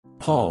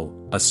Paul,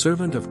 a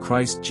servant of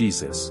Christ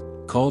Jesus,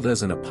 called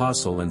as an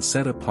apostle and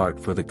set apart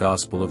for the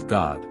gospel of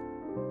God,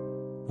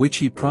 which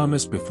he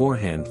promised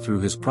beforehand through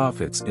his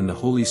prophets in the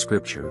Holy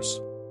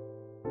Scriptures,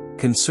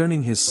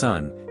 concerning his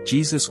Son,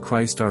 Jesus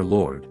Christ our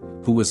Lord,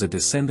 who was a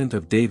descendant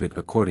of David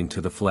according to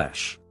the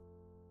flesh,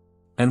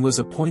 and was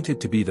appointed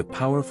to be the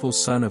powerful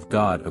Son of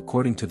God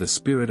according to the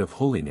Spirit of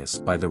holiness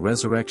by the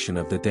resurrection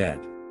of the dead.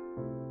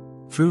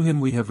 Through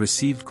him we have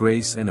received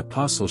grace and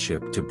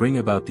apostleship to bring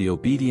about the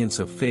obedience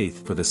of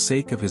faith for the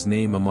sake of his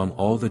name among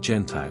all the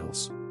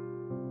Gentiles,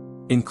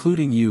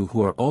 including you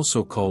who are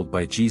also called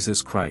by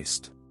Jesus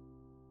Christ.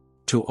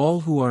 To all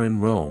who are in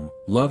Rome,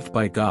 loved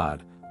by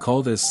God,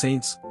 called as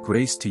saints,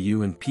 grace to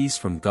you and peace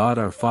from God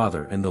our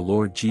Father and the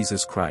Lord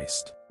Jesus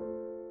Christ.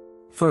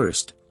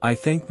 First, I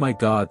thank my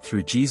God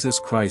through Jesus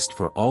Christ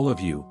for all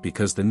of you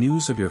because the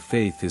news of your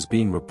faith is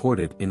being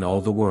reported in all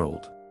the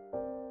world.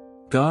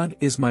 God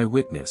is my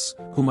witness,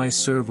 whom I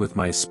serve with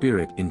my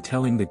spirit in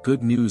telling the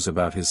good news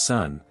about his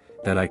Son,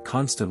 that I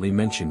constantly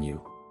mention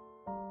you,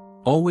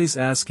 always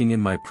asking in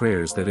my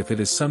prayers that if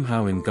it is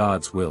somehow in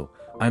God's will,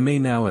 I may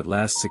now at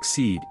last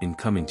succeed in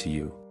coming to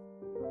you.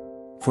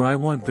 For I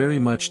want very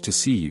much to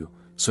see you,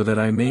 so that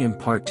I may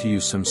impart to you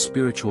some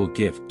spiritual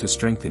gift to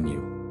strengthen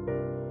you.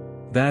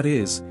 That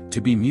is,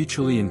 to be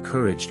mutually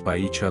encouraged by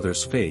each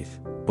other's faith,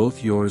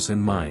 both yours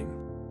and mine.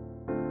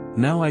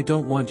 Now I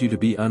don't want you to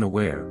be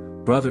unaware,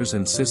 brothers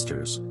and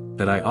sisters,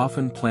 that I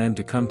often planned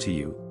to come to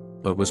you,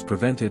 but was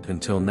prevented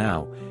until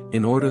now,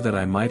 in order that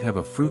I might have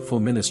a fruitful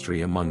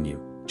ministry among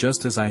you,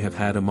 just as I have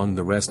had among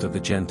the rest of the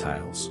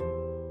Gentiles.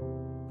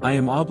 I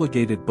am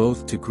obligated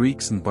both to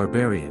Greeks and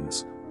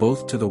barbarians,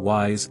 both to the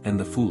wise and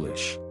the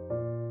foolish.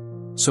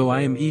 So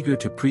I am eager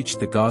to preach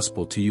the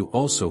gospel to you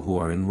also who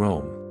are in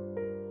Rome.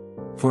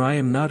 For I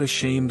am not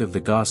ashamed of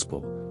the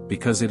gospel,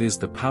 because it is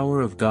the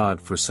power of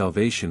God for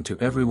salvation to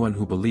everyone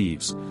who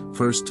believes,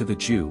 first to the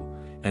Jew,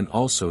 and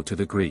also to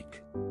the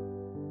Greek.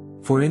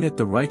 For in it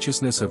the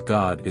righteousness of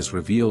God is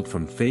revealed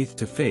from faith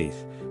to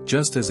faith,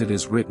 just as it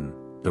is written,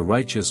 the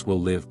righteous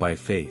will live by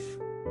faith.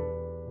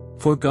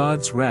 For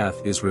God's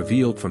wrath is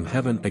revealed from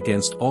heaven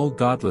against all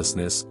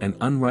godlessness and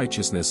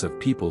unrighteousness of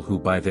people who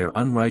by their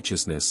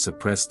unrighteousness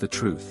suppress the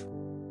truth.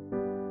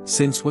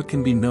 Since what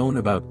can be known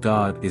about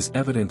God is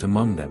evident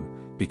among them,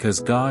 because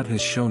God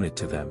has shown it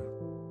to them.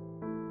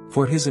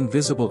 For his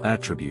invisible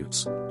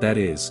attributes, that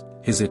is,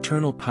 his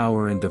eternal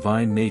power and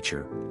divine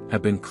nature,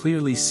 have been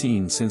clearly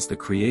seen since the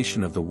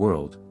creation of the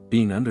world,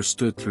 being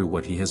understood through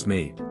what he has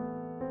made.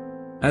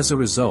 As a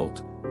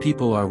result,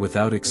 people are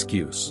without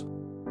excuse.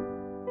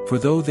 For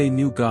though they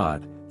knew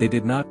God, they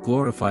did not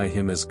glorify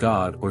him as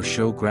God or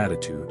show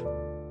gratitude.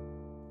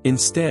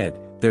 Instead,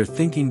 their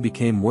thinking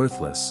became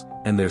worthless,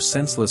 and their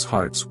senseless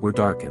hearts were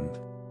darkened.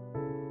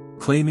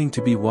 Claiming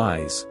to be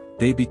wise,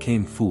 they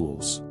became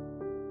fools,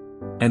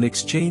 and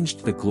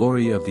exchanged the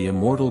glory of the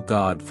immortal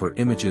God for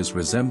images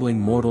resembling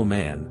mortal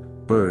man,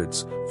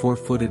 birds,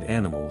 four-footed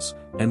animals,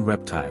 and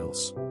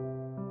reptiles.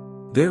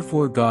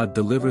 Therefore God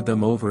delivered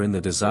them over in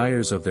the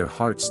desires of their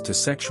hearts to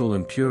sexual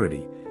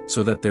impurity,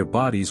 so that their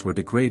bodies were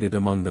degraded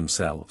among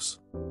themselves.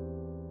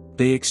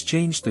 They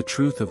exchanged the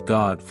truth of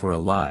God for a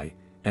lie,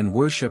 and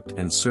worshipped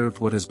and served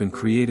what has been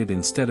created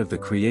instead of the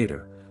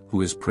Creator,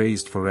 who is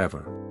praised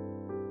forever.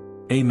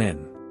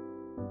 Amen.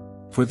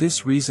 For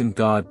this reason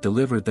God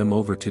delivered them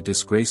over to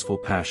disgraceful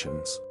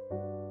passions.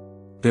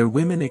 Their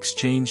women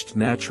exchanged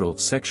natural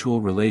sexual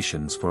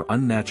relations for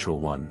unnatural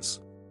ones.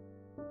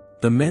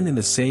 The men in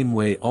the same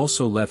way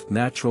also left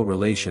natural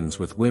relations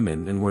with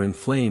women and were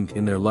inflamed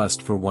in their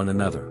lust for one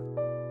another.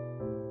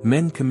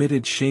 Men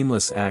committed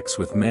shameless acts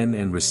with men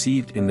and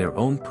received in their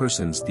own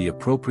persons the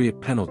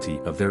appropriate penalty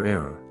of their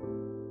error.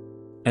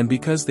 And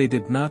because they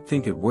did not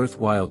think it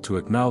worthwhile to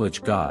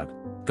acknowledge God,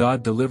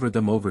 God delivered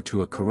them over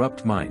to a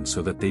corrupt mind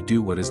so that they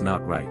do what is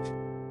not right.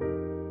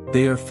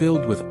 They are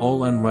filled with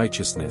all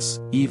unrighteousness,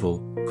 evil,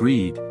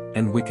 greed,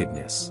 and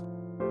wickedness.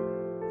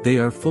 They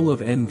are full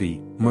of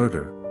envy,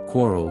 murder,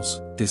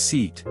 quarrels,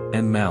 deceit,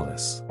 and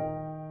malice.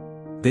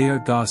 They are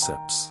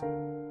gossips,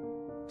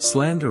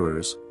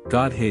 slanderers,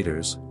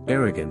 God-haters,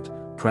 arrogant,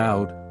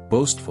 proud,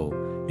 boastful,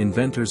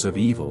 inventors of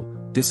evil,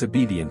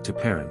 disobedient to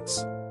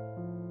parents,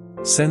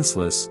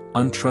 senseless,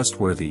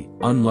 untrustworthy,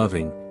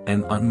 unloving,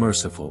 and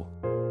unmerciful.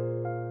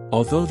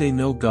 Although they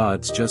know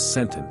God's just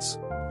sentence,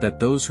 that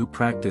those who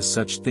practice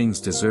such things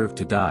deserve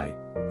to die,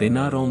 they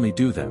not only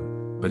do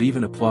them, but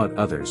even applaud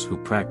others who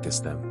practice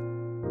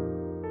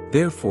them.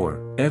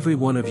 Therefore, every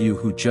one of you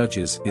who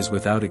judges is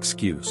without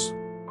excuse.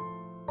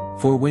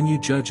 For when you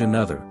judge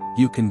another,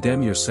 you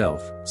condemn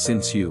yourself,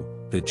 since you,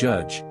 the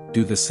judge,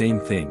 do the same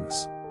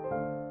things.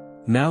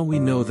 Now we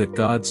know that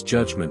God's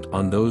judgment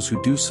on those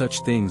who do such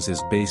things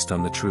is based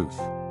on the truth.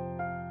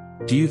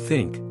 Do you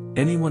think,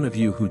 any one of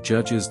you who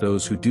judges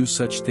those who do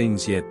such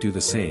things yet do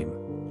the same,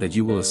 that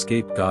you will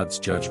escape God's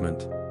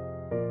judgment?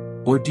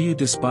 Or do you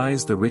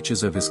despise the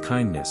riches of his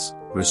kindness,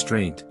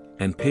 restraint,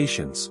 and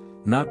patience,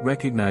 not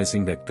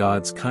recognizing that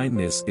God's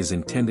kindness is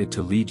intended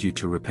to lead you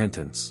to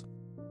repentance?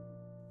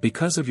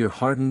 Because of your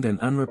hardened and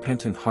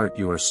unrepentant heart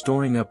you are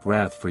storing up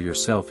wrath for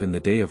yourself in the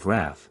day of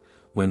wrath,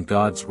 when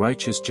God's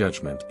righteous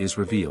judgment is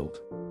revealed.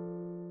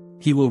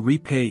 He will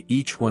repay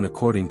each one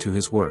according to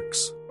his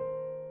works.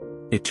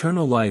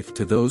 Eternal life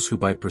to those who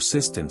by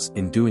persistence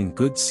in doing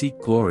good seek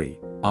glory,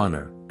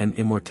 honor, and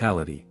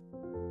immortality.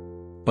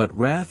 But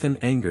wrath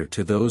and anger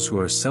to those who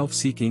are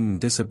self-seeking and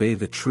disobey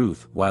the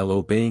truth while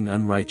obeying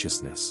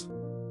unrighteousness.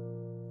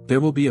 There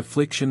will be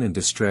affliction and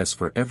distress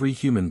for every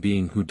human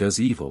being who does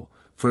evil,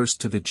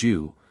 first to the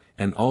Jew,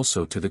 and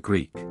also to the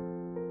Greek.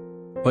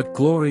 But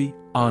glory,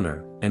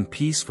 honor, and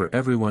peace for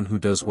everyone who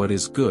does what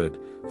is good,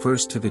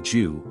 first to the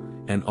Jew,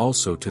 and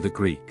also to the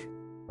Greek.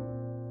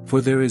 For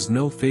there is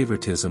no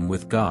favoritism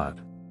with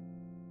God.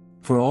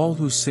 For all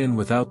who sin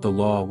without the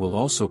law will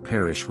also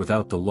perish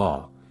without the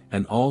law,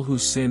 and all who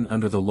sin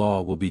under the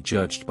law will be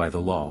judged by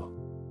the law.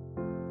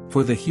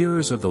 For the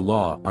hearers of the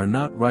law are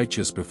not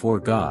righteous before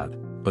God,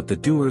 but the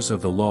doers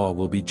of the law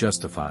will be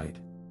justified.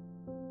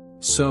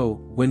 So,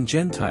 when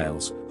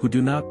Gentiles, who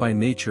do not by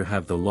nature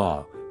have the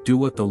law, do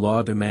what the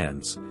law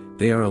demands,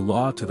 they are a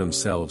law to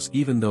themselves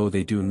even though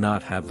they do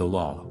not have the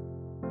law.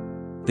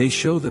 They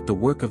show that the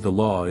work of the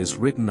law is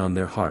written on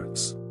their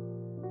hearts.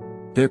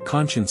 Their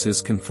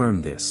consciences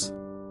confirm this.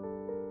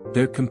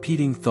 Their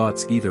competing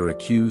thoughts either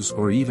accuse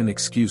or even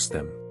excuse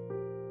them.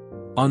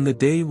 On the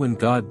day when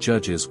God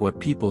judges what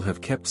people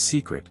have kept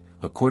secret,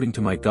 according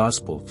to my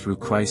gospel through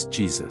Christ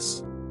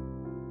Jesus.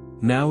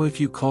 Now if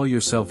you call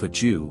yourself a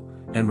Jew,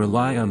 and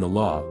rely on the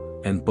law,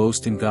 and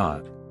boast in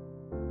God,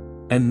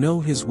 and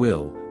know His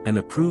will, and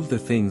approve the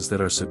things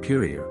that are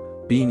superior,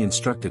 being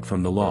instructed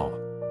from the law.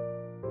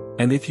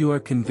 And if you are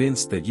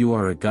convinced that you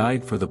are a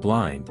guide for the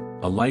blind,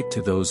 a light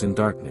to those in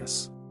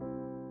darkness,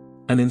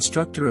 an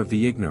instructor of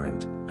the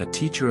ignorant, a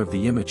teacher of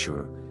the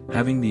immature,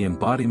 having the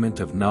embodiment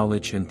of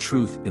knowledge and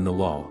truth in the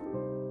law.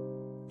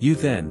 You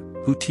then,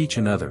 who teach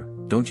another,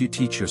 don't you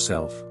teach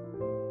yourself?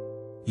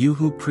 You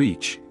who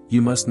preach,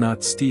 you must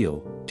not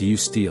steal, do you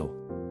steal?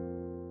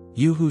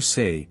 You who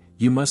say,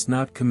 you must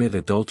not commit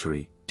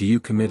adultery, do you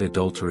commit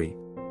adultery?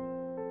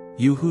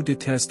 You who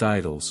detest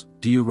idols,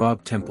 do you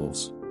rob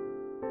temples?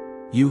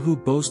 You who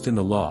boast in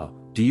the law,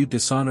 do you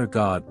dishonor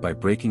God by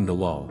breaking the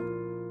law?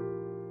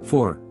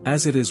 For,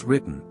 as it is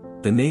written,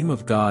 the name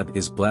of God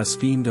is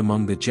blasphemed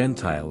among the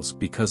Gentiles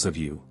because of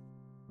you.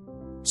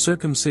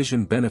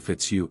 Circumcision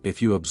benefits you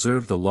if you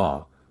observe the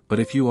law, but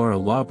if you are a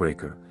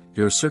lawbreaker,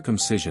 your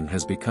circumcision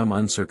has become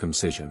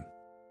uncircumcision.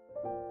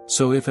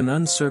 So if an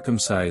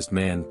uncircumcised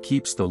man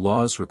keeps the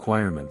law's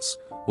requirements,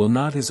 will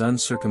not his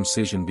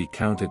uncircumcision be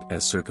counted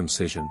as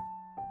circumcision?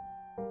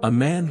 A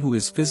man who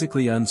is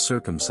physically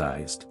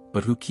uncircumcised,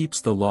 but who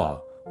keeps the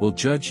law, will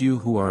judge you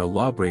who are a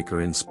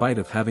lawbreaker in spite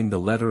of having the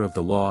letter of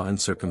the law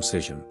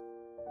uncircumcision.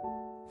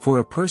 For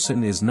a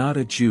person is not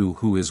a Jew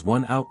who is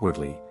one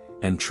outwardly,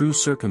 and true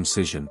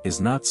circumcision is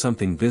not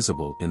something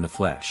visible in the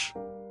flesh.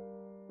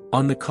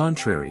 On the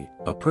contrary,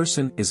 a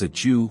person is a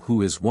Jew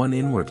who is one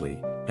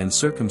inwardly, and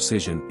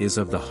circumcision is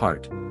of the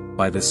heart,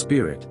 by the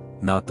Spirit,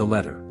 not the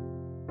letter.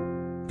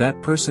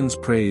 That person's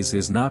praise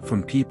is not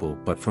from people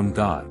but from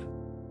God.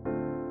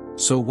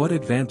 So what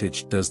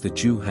advantage does the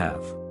Jew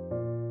have?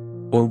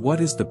 Or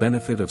what is the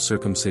benefit of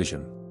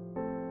circumcision?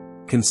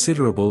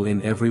 Considerable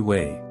in every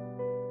way.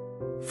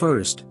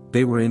 First,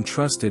 they were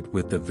entrusted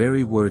with the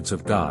very words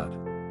of God.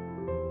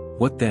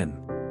 What then?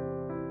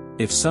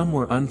 If some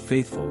were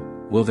unfaithful,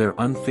 will their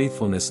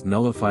unfaithfulness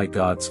nullify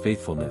God's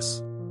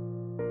faithfulness?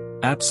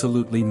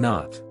 Absolutely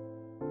not.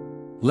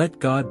 Let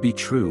God be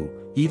true,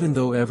 even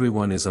though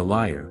everyone is a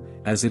liar,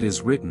 as it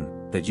is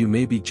written, that you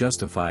may be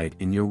justified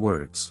in your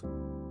words,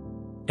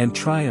 and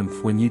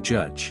triumph when you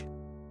judge.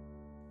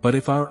 But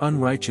if our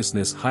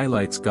unrighteousness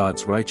highlights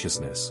God's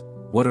righteousness,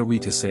 what are we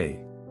to say?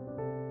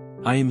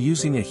 I am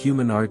using a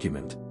human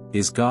argument.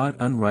 Is God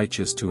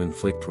unrighteous to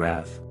inflict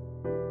wrath?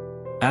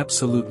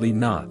 Absolutely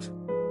not.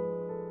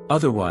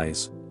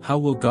 Otherwise, how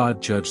will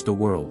God judge the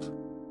world?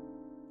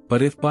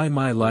 But if by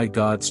my lie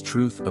God's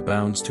truth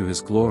abounds to His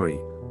glory,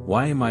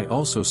 why am I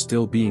also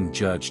still being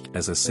judged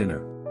as a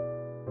sinner?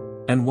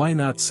 And why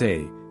not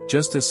say,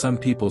 just as some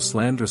people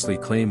slanderously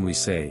claim we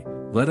say,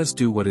 let us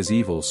do what is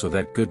evil so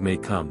that good may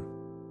come?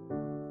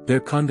 Their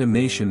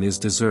condemnation is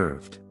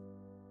deserved.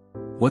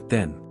 What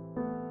then?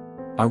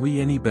 Are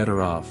we any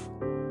better off?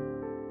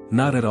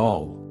 Not at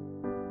all.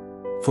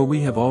 For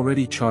we have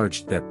already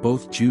charged that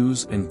both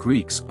Jews and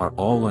Greeks are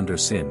all under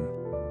sin.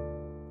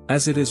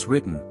 As it is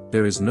written,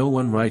 there is no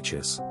one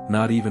righteous,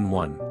 not even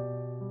one.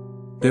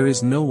 There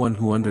is no one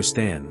who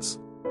understands.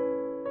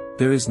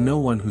 There is no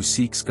one who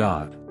seeks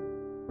God.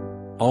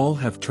 All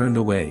have turned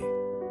away.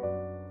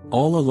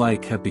 All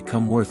alike have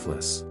become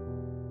worthless.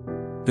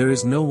 There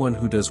is no one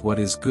who does what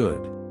is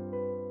good.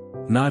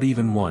 Not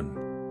even one.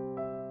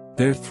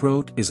 Their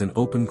throat is an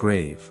open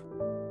grave.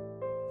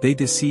 They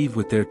deceive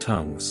with their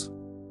tongues.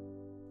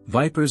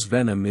 Viper's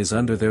venom is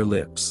under their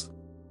lips.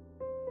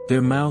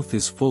 Their mouth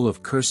is full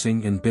of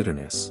cursing and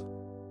bitterness.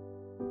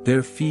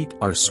 Their feet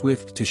are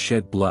swift to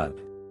shed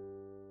blood.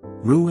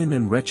 Ruin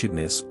and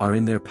wretchedness are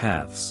in their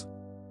paths.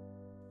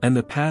 And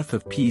the path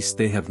of peace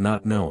they have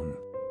not known.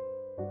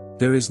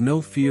 There is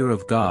no fear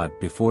of God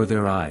before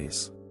their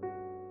eyes.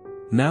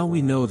 Now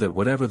we know that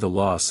whatever the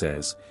law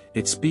says,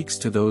 it speaks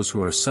to those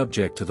who are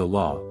subject to the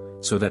law,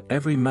 so that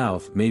every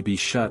mouth may be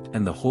shut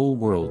and the whole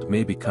world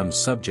may become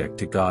subject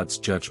to God's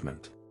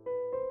judgment.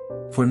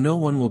 For no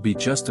one will be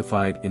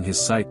justified in his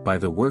sight by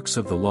the works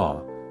of the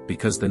law,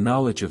 because the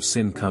knowledge of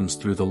sin comes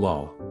through the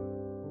law.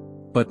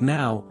 But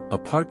now,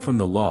 apart from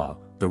the law,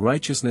 the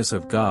righteousness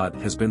of God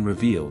has been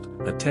revealed,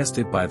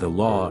 attested by the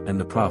law and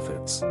the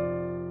prophets.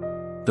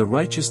 The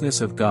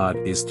righteousness of God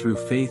is through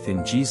faith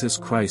in Jesus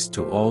Christ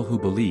to all who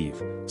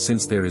believe,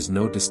 since there is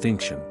no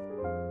distinction.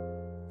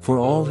 For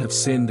all have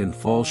sinned and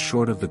fall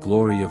short of the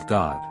glory of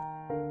God.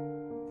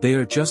 They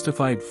are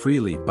justified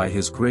freely by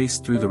His grace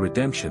through the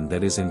redemption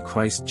that is in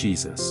Christ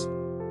Jesus.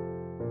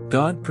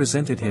 God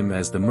presented Him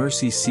as the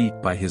mercy seat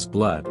by His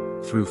blood,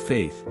 through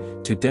faith,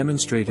 to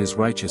demonstrate His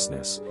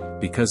righteousness,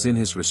 because in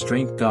His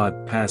restraint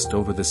God passed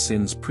over the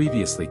sins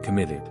previously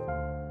committed.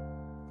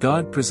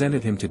 God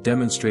presented Him to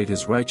demonstrate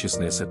His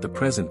righteousness at the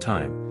present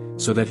time,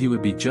 so that He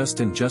would be just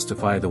and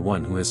justify the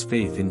one who has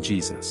faith in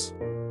Jesus.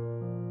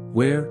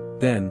 Where,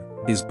 then,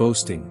 is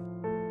boasting?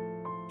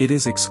 It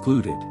is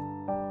excluded.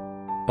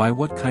 By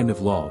what kind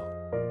of law?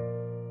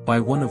 By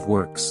one of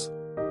works?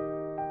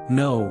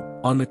 No,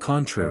 on the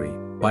contrary,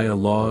 by a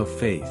law of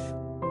faith.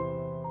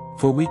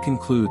 For we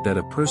conclude that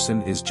a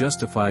person is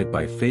justified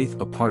by faith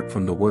apart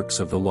from the works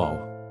of the law.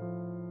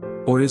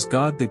 Or is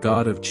God the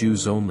God of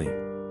Jews only?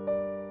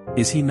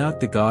 Is He not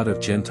the God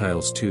of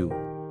Gentiles too?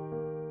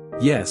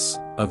 Yes,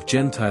 of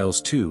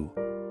Gentiles too.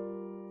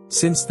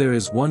 Since there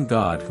is one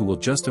God who will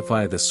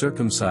justify the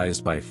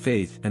circumcised by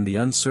faith and the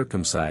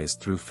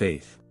uncircumcised through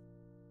faith.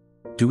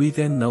 Do we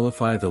then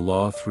nullify the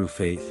law through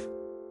faith?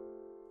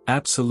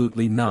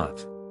 Absolutely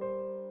not.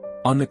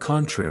 On the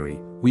contrary,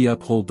 we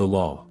uphold the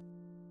law.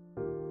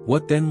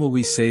 What then will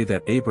we say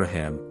that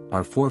Abraham,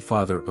 our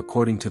forefather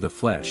according to the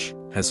flesh,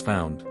 has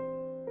found?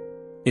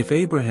 If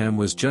Abraham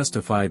was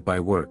justified by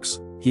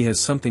works, he has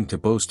something to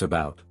boast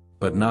about,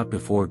 but not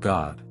before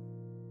God.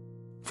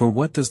 For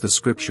what does the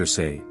Scripture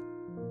say?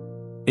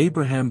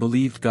 Abraham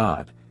believed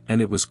God,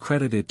 and it was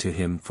credited to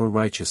him for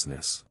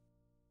righteousness.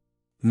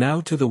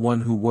 Now to the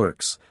one who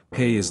works,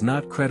 pay is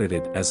not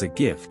credited as a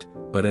gift,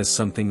 but as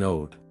something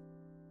owed.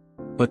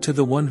 But to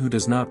the one who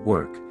does not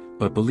work,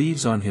 but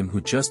believes on Him who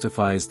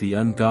justifies the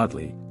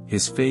ungodly,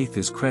 his faith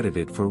is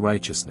credited for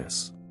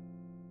righteousness.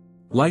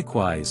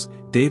 Likewise,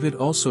 David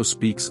also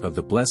speaks of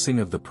the blessing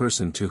of the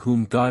person to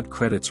whom God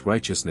credits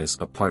righteousness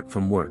apart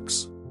from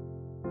works.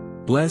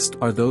 Blessed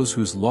are those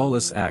whose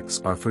lawless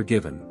acts are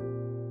forgiven,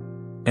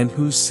 and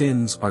whose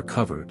sins are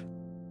covered.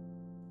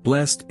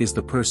 Blessed is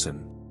the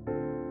person.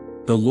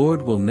 The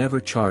Lord will never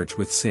charge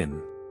with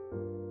sin.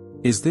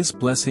 Is this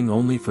blessing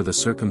only for the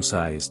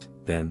circumcised,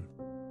 then?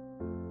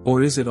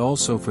 Or is it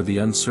also for the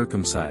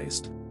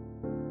uncircumcised?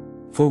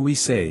 For we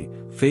say,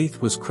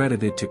 faith was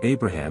credited to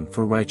Abraham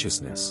for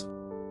righteousness.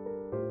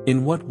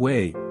 In what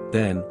way,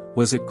 then,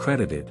 was it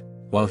credited,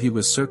 while he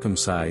was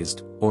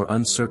circumcised, or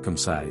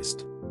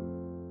uncircumcised?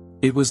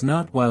 It was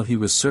not while he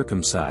was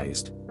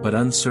circumcised, but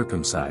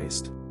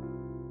uncircumcised.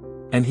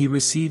 And he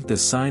received the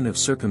sign of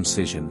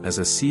circumcision as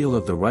a seal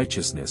of the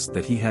righteousness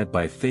that he had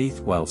by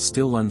faith while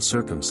still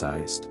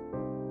uncircumcised.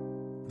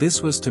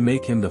 This was to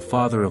make him the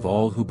father of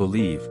all who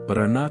believe but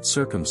are not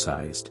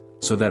circumcised,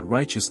 so that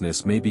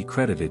righteousness may be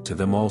credited to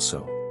them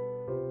also.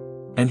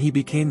 And he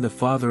became the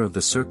father of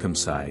the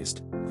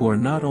circumcised, who are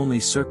not only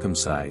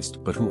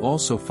circumcised but who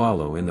also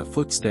follow in the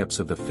footsteps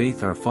of the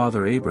faith our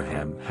father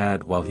Abraham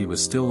had while he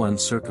was still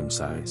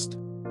uncircumcised.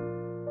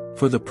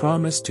 For the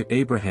promise to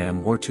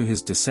Abraham or to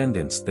his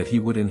descendants that he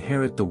would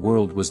inherit the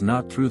world was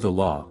not through the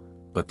law,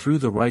 but through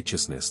the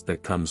righteousness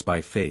that comes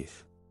by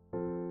faith.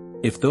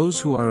 If those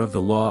who are of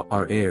the law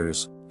are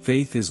heirs,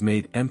 faith is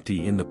made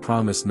empty and the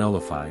promise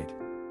nullified.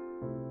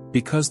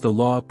 Because the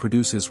law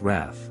produces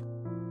wrath.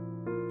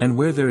 And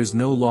where there is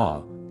no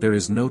law, there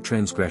is no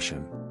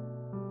transgression.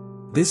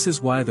 This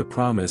is why the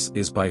promise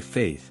is by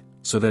faith,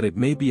 so that it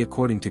may be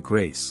according to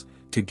grace,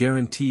 to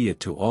guarantee it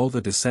to all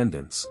the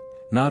descendants,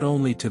 not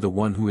only to the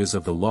one who is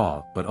of the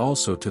law but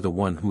also to the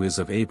one who is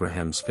of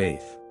Abraham's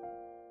faith.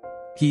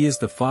 He is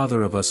the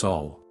father of us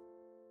all.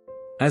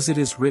 As it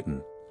is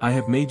written, I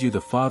have made you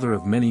the father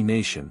of many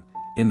nations,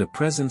 in the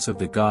presence of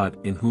the God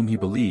in whom he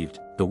believed,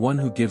 the one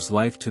who gives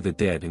life to the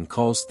dead and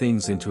calls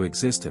things into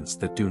existence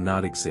that do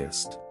not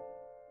exist.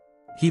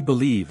 He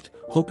believed,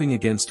 hoping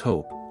against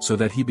hope, so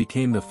that he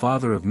became the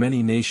father of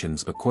many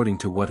nations according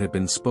to what had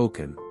been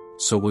spoken,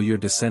 so will your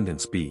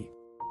descendants be.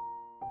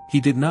 He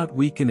did not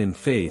weaken in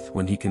faith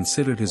when he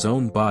considered his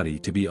own body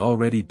to be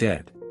already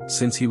dead,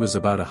 since he was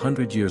about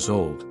 100 years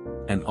old,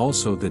 and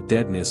also the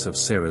deadness of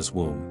Sarah's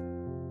womb.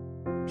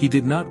 He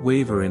did not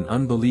waver in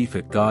unbelief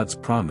at God's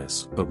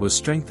promise but was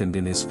strengthened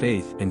in his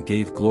faith and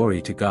gave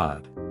glory to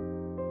God.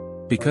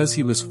 Because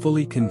he was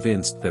fully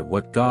convinced that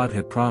what God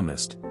had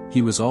promised,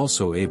 he was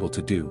also able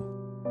to do.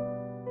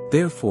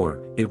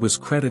 Therefore, it was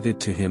credited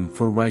to him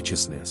for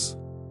righteousness.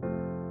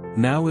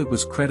 Now it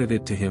was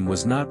credited to him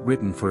was not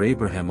written for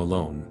Abraham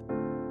alone,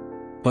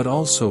 but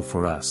also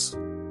for us.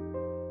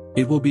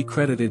 It will be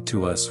credited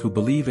to us who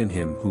believe in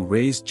him who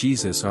raised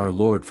Jesus our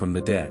Lord from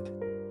the dead.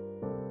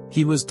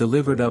 He was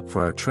delivered up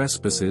for our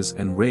trespasses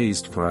and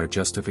raised for our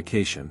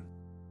justification.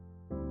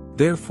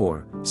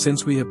 Therefore,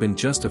 since we have been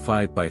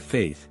justified by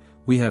faith,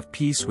 we have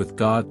peace with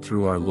God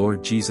through our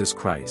Lord Jesus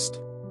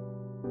Christ.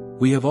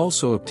 We have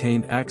also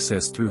obtained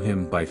access through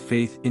him by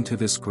faith into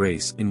this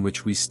grace in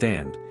which we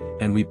stand,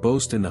 and we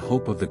boast in the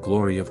hope of the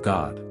glory of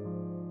God.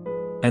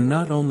 And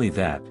not only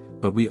that,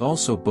 but we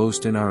also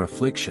boast in our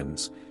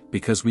afflictions,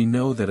 because we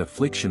know that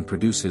affliction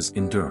produces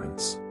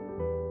endurance.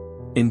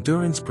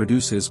 Endurance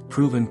produces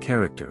proven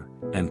character,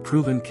 and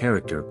proven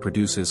character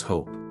produces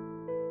hope.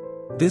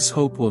 This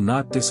hope will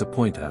not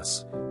disappoint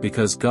us,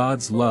 because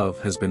God's love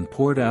has been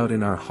poured out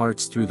in our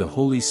hearts through the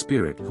Holy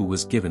Spirit who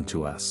was given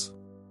to us.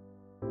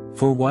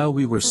 For while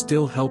we were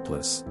still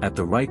helpless, at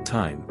the right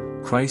time,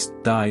 Christ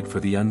died for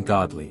the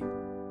ungodly.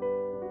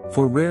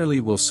 For rarely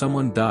will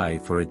someone die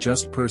for a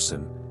just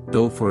person,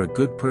 though for a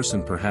good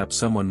person perhaps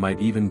someone might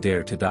even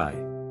dare to die.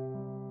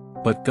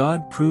 But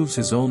God proves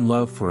his own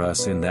love for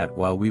us in that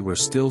while we were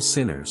still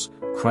sinners,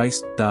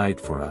 Christ died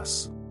for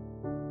us.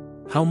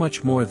 How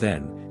much more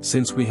then,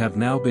 since we have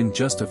now been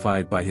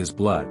justified by his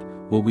blood,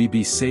 will we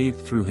be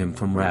saved through him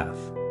from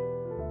wrath?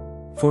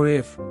 For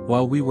if,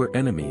 while we were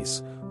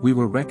enemies, we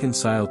were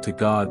reconciled to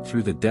God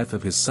through the death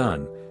of his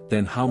Son,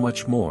 then how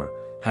much more,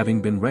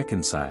 having been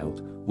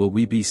reconciled, will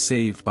we be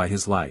saved by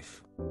his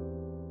life?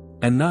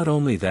 And not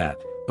only that,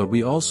 but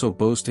we also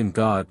boast in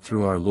God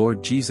through our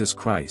Lord Jesus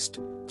Christ,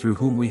 through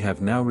whom we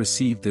have now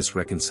received this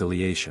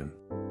reconciliation.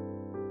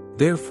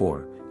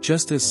 Therefore,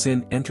 just as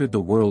sin entered the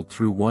world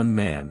through one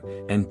man,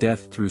 and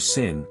death through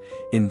sin,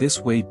 in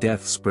this way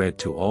death spread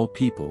to all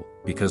people,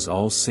 because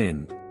all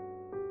sinned.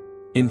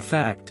 In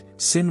fact,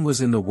 sin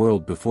was in the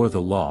world before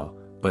the law,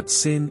 but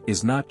sin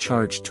is not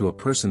charged to a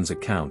person's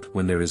account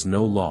when there is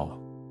no law.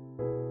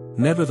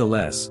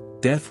 Nevertheless,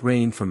 death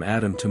reigned from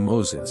Adam to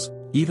Moses,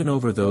 even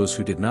over those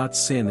who did not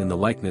sin in the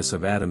likeness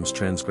of Adam's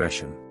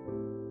transgression.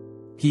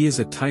 He is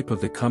a type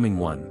of the coming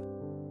one.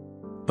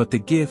 But the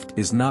gift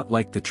is not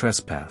like the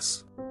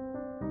trespass.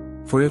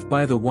 For if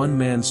by the one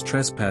man's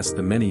trespass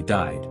the many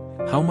died,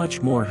 how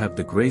much more have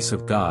the grace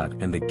of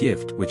God and the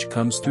gift which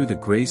comes through the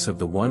grace of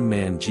the one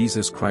man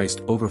Jesus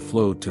Christ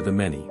overflowed to the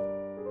many?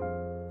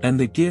 And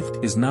the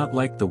gift is not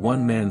like the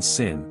one man's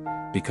sin,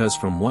 because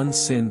from one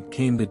sin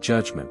came the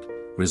judgment,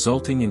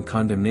 resulting in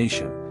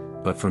condemnation,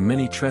 but from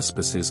many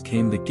trespasses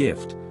came the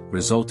gift,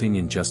 resulting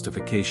in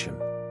justification.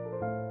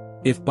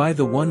 If by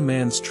the one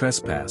man's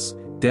trespass,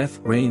 death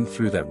reigned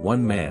through that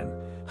one man,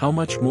 how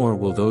much more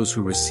will those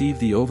who receive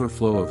the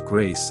overflow of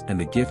grace and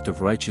the gift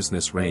of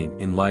righteousness reign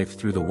in life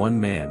through the one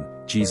man,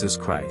 Jesus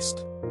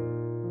Christ?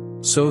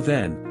 So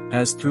then,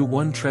 as through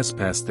one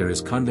trespass there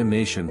is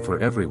condemnation for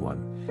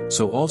everyone,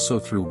 so also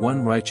through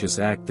one righteous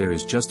act there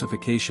is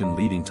justification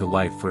leading to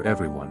life for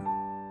everyone.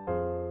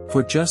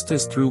 For just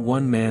as through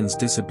one man's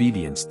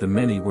disobedience the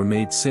many were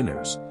made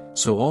sinners,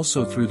 so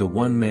also through the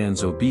one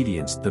man's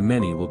obedience the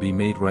many will be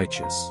made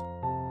righteous.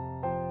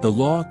 The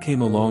law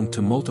came along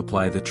to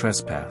multiply the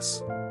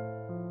trespass.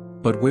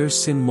 But where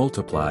sin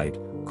multiplied,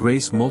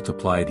 grace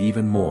multiplied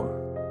even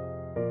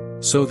more.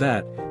 So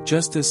that,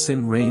 just as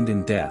sin reigned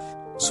in death,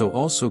 so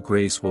also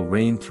grace will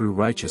reign through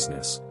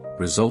righteousness,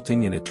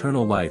 resulting in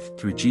eternal life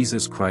through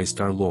Jesus Christ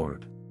our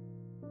Lord.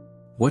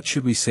 What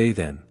should we say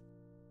then?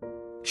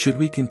 Should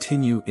we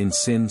continue in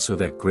sin so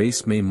that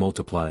grace may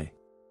multiply?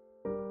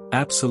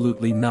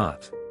 Absolutely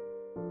not.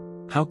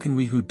 How can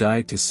we who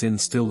died to sin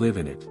still live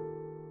in it?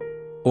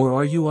 Or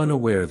are you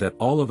unaware that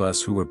all of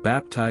us who were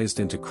baptized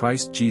into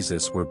Christ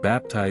Jesus were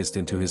baptized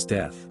into his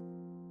death?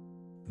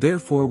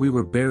 Therefore we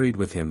were buried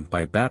with him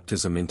by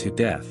baptism into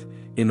death,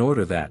 in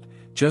order that,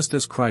 just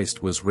as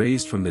Christ was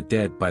raised from the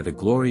dead by the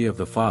glory of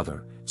the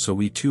Father, so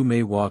we too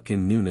may walk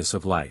in newness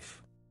of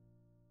life.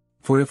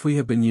 For if we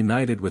have been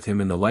united with him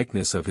in the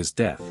likeness of his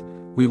death,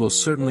 we will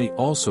certainly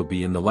also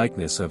be in the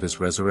likeness of his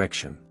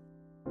resurrection.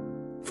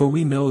 For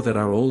we know that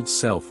our old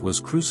self was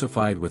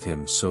crucified with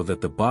him so that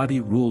the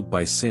body ruled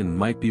by sin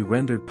might be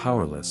rendered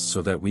powerless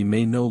so that we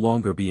may no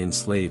longer be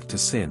enslaved to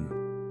sin.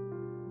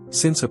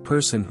 Since a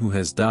person who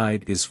has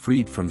died is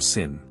freed from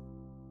sin.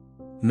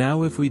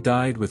 Now if we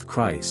died with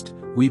Christ,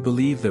 we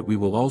believe that we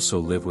will also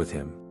live with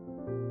him.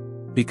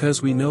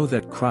 Because we know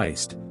that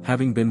Christ,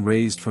 having been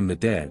raised from the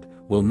dead,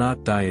 will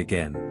not die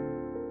again.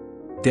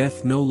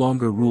 Death no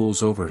longer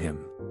rules over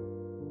him.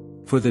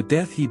 For the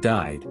death he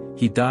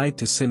died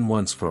to sin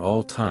once for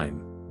all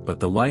time, but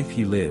the life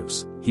he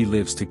lives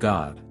to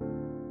God.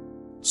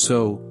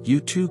 So, you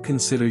too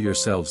consider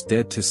yourselves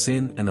dead to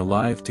sin and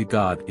alive to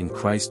God in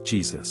Christ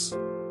Jesus.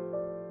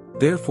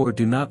 Therefore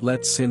do not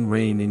let sin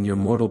reign in your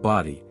mortal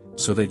body,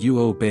 so that you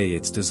obey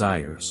its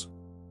desires.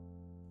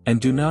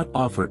 And do not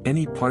offer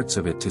any parts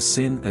of it to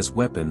sin as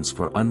weapons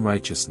for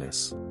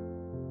unrighteousness.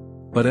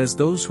 But as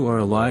those who are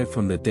alive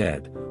from the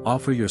dead,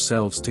 offer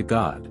yourselves to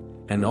God,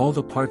 and all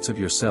the parts of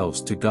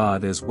yourselves to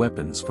God as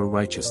weapons for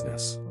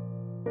righteousness.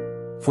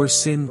 For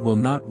sin will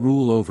not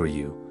rule over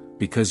you,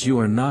 because you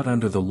are not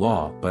under the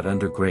law but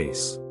under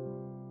grace.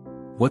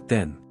 What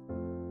then?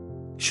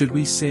 Should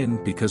we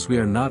sin because we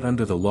are not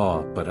under the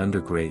law but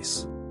under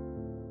grace?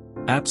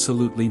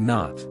 Absolutely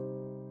not.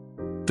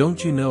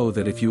 Don't you know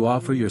that if you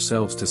offer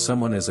yourselves to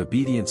someone as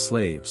obedient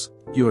slaves,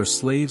 you are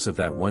slaves of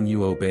that one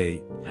you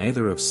obey,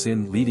 either of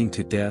sin leading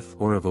to death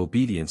or of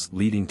obedience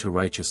leading to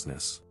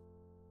righteousness?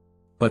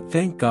 But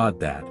thank God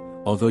that,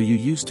 although you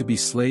used to be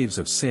slaves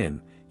of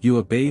sin, you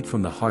obeyed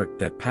from the heart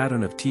that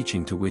pattern of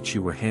teaching to which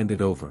you were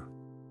handed over.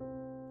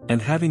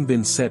 And having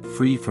been set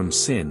free from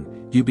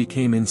sin, you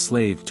became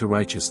enslaved to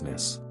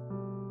righteousness.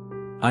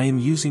 I am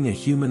using a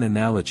human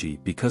analogy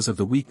because of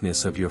the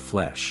weakness of your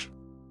flesh.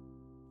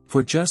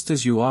 For just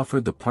as you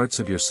offered the parts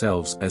of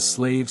yourselves as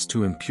slaves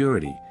to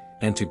impurity,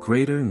 and to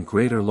greater and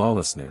greater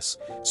lawlessness,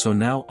 so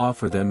now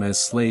offer them as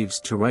slaves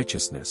to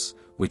righteousness,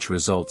 which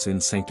results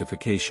in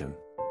sanctification.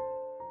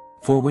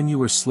 For when you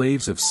were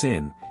slaves of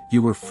sin,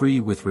 you were free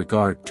with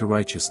regard to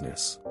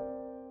righteousness.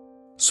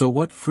 So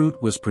what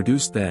fruit was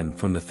produced then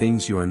from the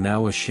things you are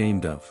now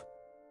ashamed of?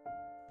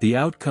 The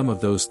outcome of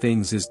those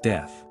things is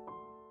death.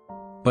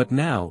 But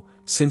now,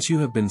 since you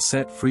have been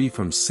set free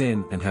from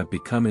sin and have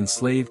become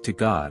enslaved to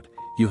God,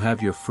 you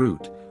have your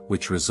fruit,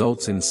 which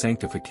results in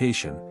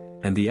sanctification,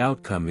 and the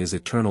outcome is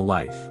eternal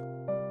life.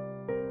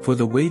 For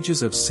the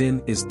wages of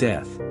sin is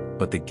death,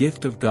 but the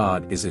gift of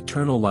God is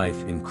eternal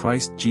life in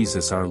Christ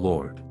Jesus our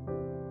Lord.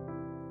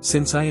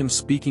 Since I am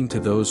speaking to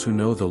those who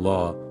know the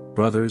law,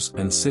 brothers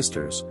and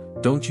sisters,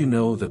 don't you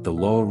know that the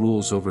law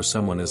rules over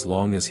someone as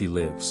long as he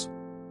lives?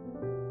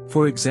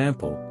 For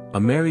example, a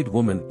married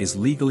woman is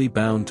legally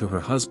bound to her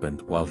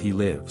husband while he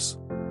lives.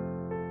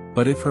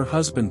 But if her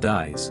husband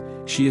dies,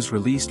 she is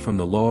released from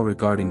the law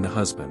regarding the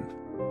husband.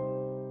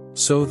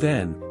 So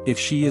then, if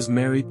she is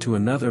married to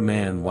another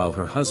man while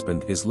her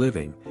husband is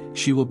living,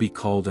 she will be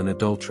called an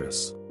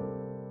adulteress.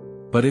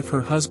 But if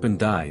her husband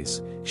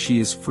dies, she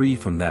is free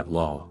from that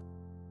law.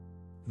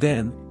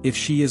 Then, if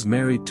she is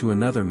married to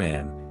another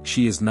man,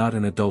 she is not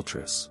an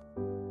adulteress.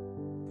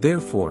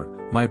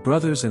 Therefore, my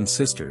brothers and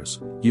sisters,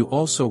 you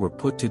also were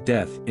put to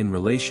death in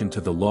relation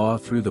to the law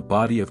through the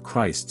body of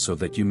Christ so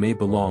that you may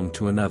belong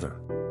to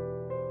another.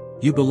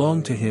 You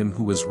belong to him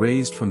who was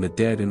raised from the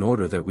dead in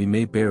order that we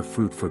may bear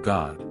fruit for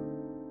God.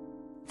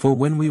 For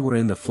when we were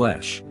in the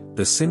flesh,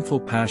 the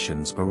sinful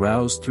passions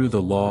aroused through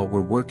the law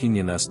were working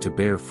in us to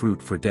bear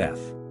fruit for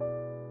death.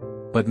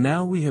 But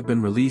now we have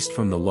been released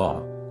from the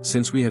law,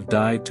 since we have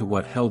died to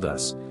what held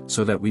us,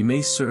 so that we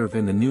may serve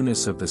in the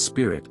newness of the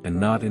Spirit and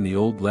not in the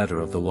old letter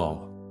of the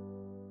law.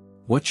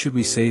 What should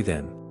we say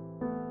then?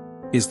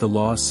 Is the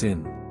law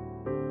sin?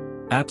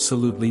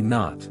 Absolutely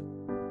not.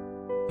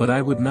 But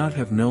I would not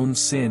have known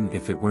sin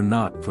if it were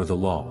not for the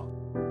law.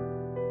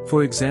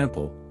 For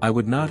example, I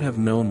would not have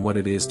known what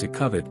it is to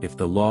covet if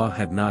the law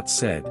had not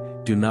said,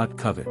 "Do not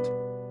covet."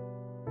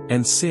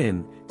 And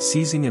sin,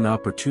 seizing an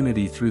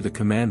opportunity through the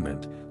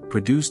commandment,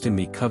 produced in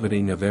me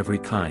coveting of every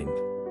kind.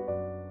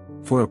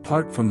 For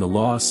apart from the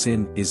law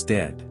sin is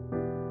dead.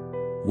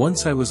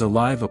 Once I was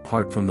alive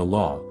apart from the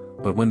law,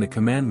 but when the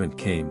commandment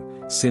came,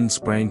 sin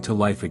sprang to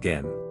life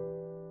again.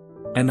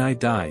 And I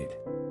died.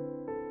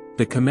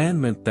 The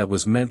commandment that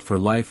was meant for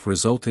life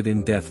resulted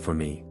in death for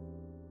me.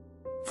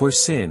 For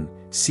sin,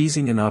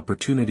 seizing an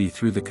opportunity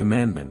through the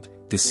commandment,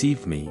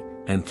 deceived me,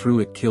 and through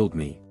it killed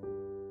me.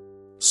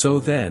 So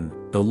then,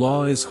 the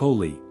law is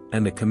holy,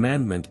 and the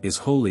commandment is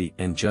holy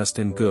and just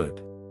and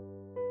good.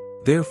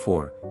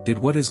 Therefore, did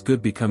what is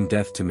good become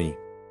death to me?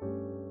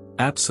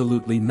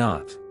 Absolutely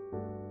not.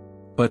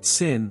 But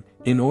sin,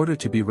 in order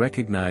to be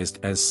recognized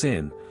as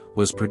sin,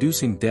 was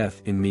producing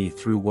death in me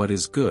through what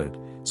is good,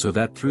 so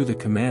that through the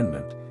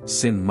commandment,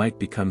 sin might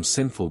become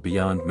sinful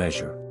beyond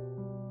measure.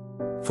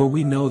 For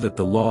we know that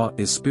the law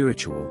is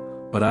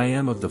spiritual, but I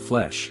am of the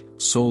flesh,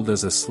 sold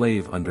as a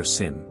slave under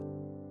sin.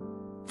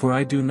 For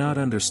I do not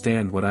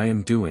understand what I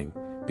am doing,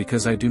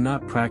 because I do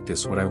not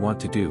practice what I want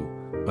to do,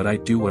 but I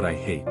do what I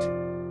hate.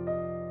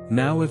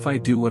 Now if I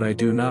do what I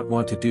do not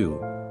want to do,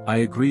 I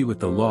agree with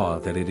the law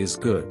that it is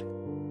good.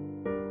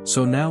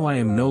 So now I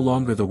am no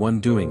longer the one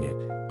doing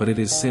it, but it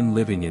is sin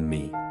living in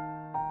me.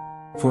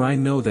 For I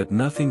know that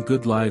nothing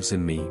good lives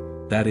in me,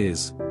 that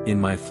is, in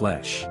my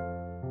flesh.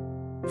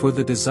 For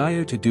the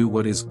desire to do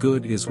what is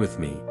good is with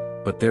me,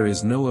 but there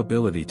is no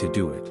ability to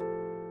do it.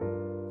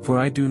 For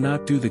I do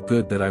not do the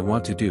good that I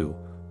want to do,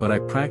 but I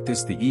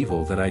practice the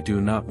evil that I do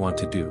not want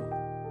to do.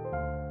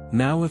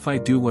 Now if I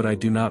do what I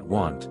do not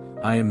want,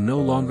 I am no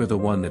longer the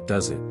one that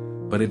does it,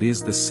 but it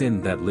is the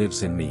sin that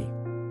lives in me.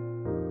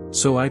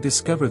 So I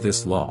discover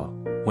this law,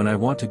 when I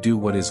want to do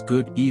what is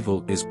good,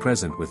 evil is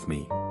present with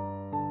me.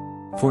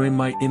 For in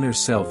my inner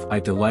self I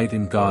delight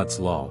in God's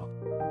law.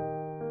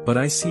 But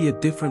I see a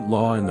different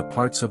law in the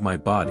parts of my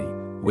body,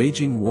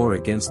 waging war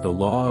against the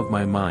law of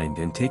my mind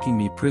and taking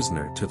me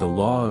prisoner to the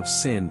law of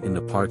sin in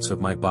the parts of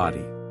my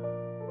body.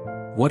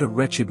 What a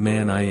wretched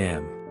man I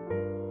am!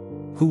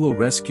 Who will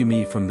rescue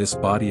me from this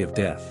body of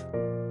death?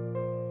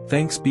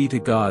 Thanks be to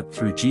God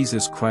through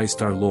Jesus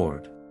Christ our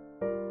Lord.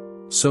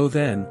 So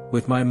then,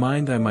 with my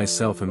mind I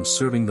myself am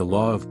serving the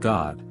law of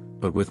God,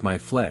 but with my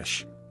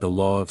flesh, the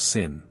law of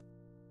sin.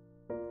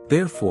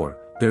 Therefore,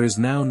 there is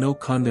now no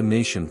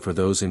condemnation for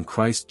those in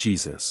Christ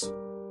Jesus.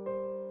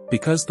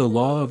 Because the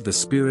law of the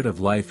Spirit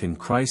of life in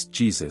Christ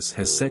Jesus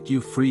has set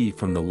you free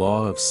from the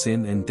law of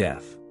sin and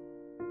death.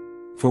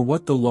 For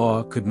what the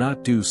law could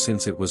not do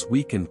since it was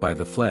weakened by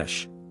the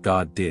flesh,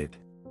 God did.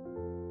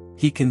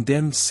 He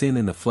condemned sin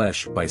in the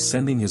flesh by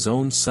sending his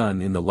own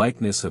Son in the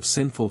likeness of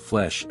sinful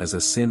flesh as a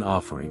sin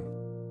offering.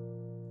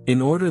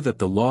 In order that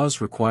the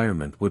law's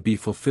requirement would be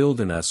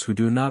fulfilled in us who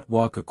do not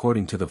walk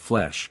according to the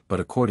flesh but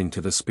according to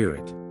the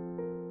Spirit.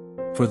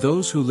 For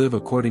those who live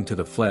according to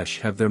the flesh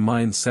have their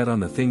minds set on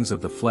the things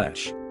of the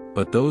flesh,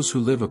 but those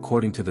who live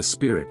according to the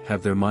Spirit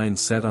have their minds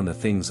set on the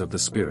things of the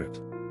Spirit.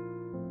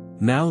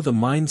 Now the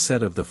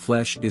mindset of the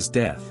flesh is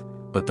death,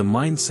 but the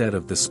mindset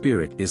of the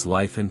Spirit is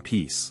life and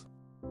peace.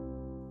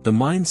 The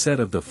mindset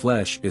of the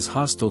flesh is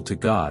hostile to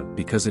God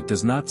because it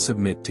does not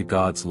submit to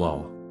God's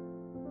law.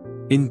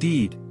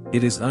 Indeed,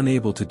 it is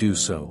unable to do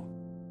so.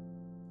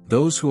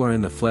 Those who are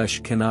in the flesh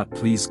cannot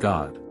please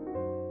God.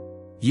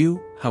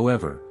 You,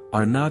 however,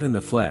 are not in the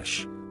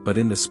flesh, but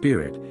in the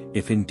Spirit,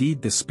 if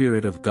indeed the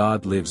Spirit of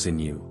God lives in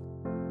you.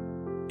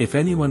 If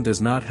anyone does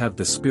not have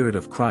the Spirit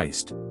of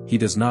Christ, he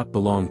does not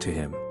belong to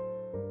him.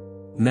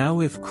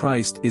 Now if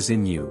Christ is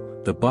in you,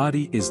 the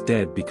body is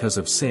dead because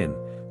of sin,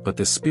 but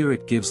the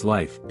Spirit gives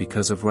life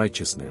because of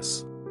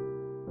righteousness.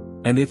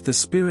 And if the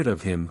Spirit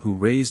of him who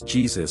raised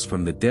Jesus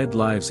from the dead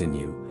lives in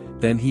you,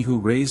 then he who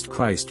raised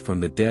Christ from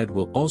the dead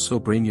will also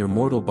bring your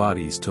mortal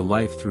bodies to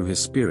life through his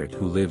Spirit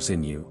who lives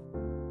in you.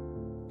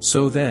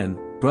 So then,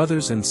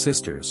 brothers and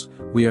sisters,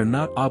 we are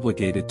not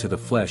obligated to the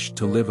flesh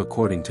to live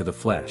according to the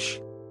flesh.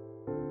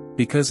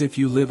 Because if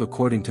you live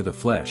according to the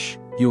flesh,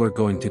 you are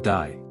going to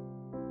die.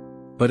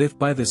 But if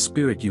by the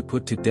Spirit you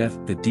put to death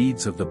the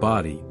deeds of the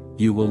body,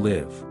 you will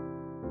live.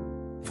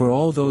 For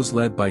all those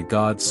led by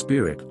God's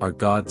Spirit are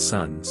God's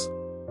sons.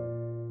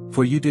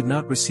 For you did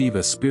not receive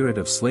a spirit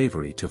of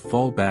slavery to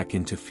fall back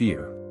into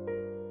fear.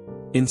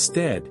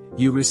 Instead,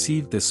 you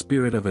received the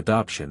Spirit of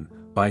adoption,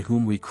 by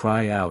whom we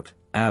cry out,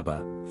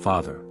 Abba,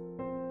 Father.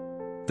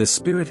 The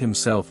Spirit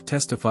himself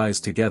testifies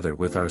together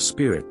with our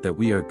spirit that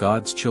we are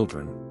God's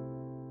children.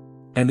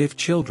 And if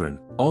children,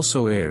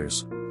 also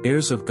heirs,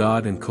 heirs of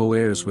God and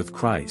co-heirs with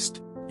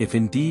Christ, if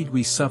indeed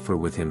we suffer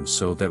with him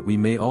so that we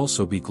may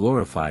also be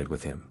glorified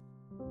with him.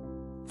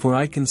 For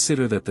I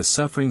consider that the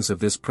sufferings of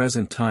this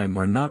present time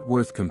are not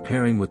worth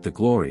comparing with the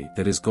glory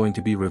that is going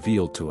to be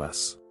revealed to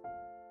us.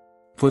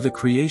 For the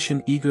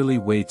creation eagerly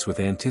waits with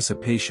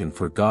anticipation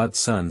for God's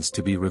sons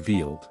to be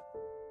revealed.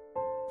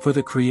 For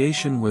the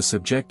creation was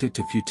subjected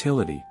to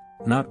futility,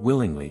 not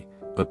willingly,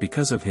 but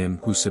because of him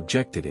who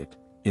subjected it,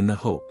 in the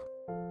hope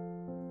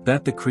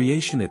that the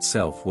creation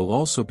itself will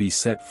also be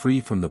set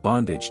free from the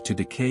bondage to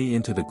decay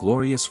into the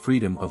glorious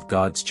freedom of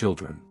God's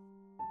children.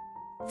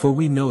 For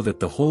we know that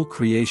the whole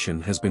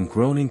creation has been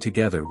groaning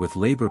together with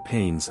labor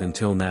pains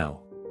until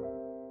now.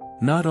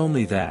 Not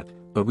only that,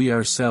 but we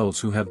ourselves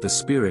who have the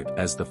Spirit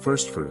as the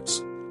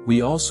firstfruits,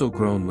 we also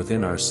groan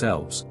within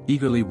ourselves,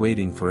 eagerly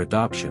waiting for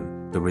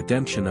adoption, the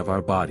redemption of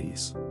our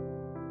bodies.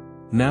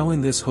 Now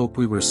in this hope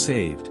we were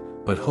saved,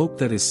 but hope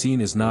that is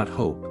seen is not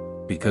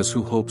hope, because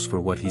who hopes for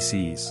what he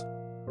sees?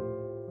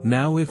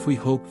 Now if we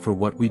hope for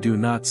what we do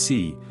not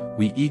see,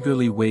 we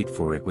eagerly wait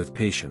for it with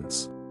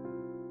patience.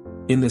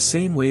 In the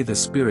same way the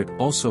Spirit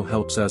also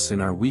helps us in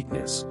our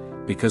weakness,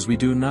 because we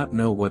do not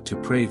know what to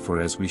pray for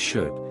as we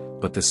should,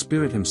 but the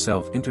Spirit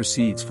himself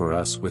intercedes for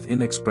us with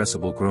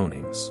inexpressible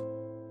groanings.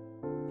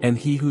 And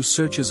he who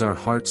searches our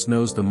hearts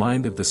knows the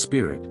mind of the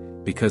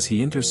Spirit, because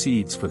he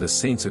intercedes for the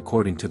saints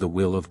according to the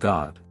will of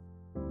God.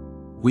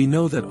 We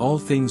know that all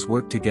things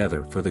work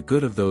together for the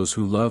good of those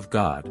who love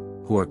God,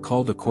 who are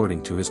called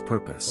according to his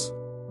purpose.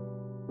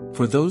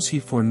 For those he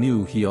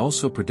foreknew he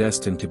also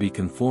predestined to be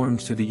conformed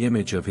to the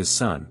image of his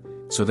Son,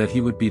 so that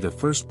he would be the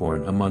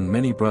firstborn among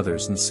many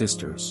brothers and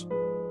sisters.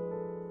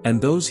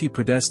 And those he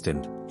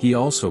predestined, he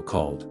also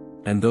called,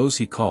 and those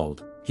he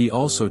called, he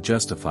also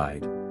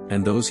justified,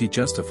 and those he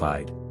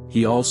justified,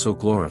 he also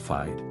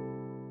glorified.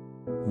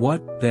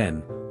 What,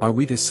 then, are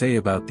we to say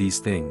about these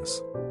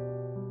things?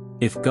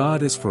 If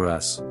God is for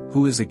us,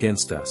 who is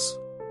against us?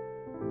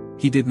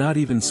 He did not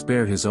even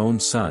spare his own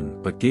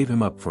Son but gave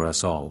him up for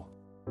us all.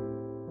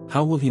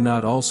 How will he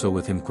not also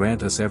with him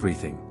grant us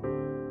everything?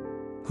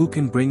 Who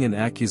can bring an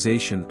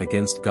accusation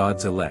against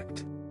God's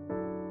elect?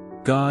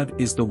 God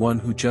is the one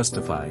who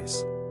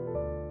justifies.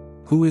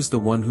 Who is the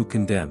one who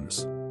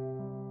condemns?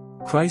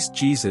 Christ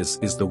Jesus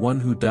is the one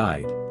who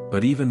died,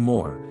 but even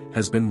more,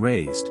 has been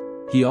raised,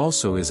 he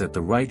also is at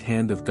the right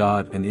hand of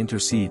God and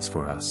intercedes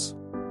for us.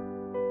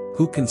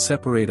 Who can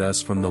separate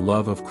us from the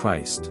love of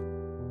Christ?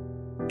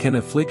 Can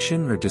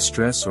affliction or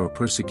distress or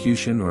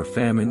persecution or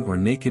famine or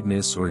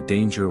nakedness or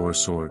danger or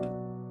sword?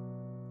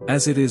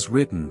 As it is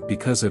written,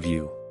 because of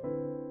you,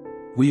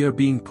 we are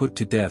being put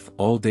to death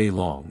all day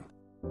long.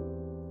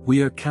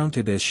 We are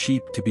counted as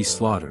sheep to be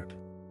slaughtered.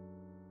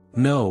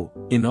 No,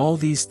 in all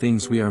these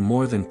things we are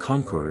more than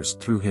conquerors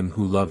through him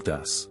who loved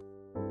us.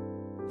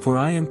 For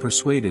I am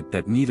persuaded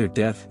that neither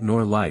death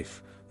nor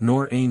life,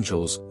 nor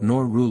angels,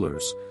 nor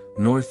rulers,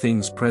 nor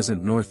things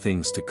present nor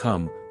things to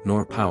come,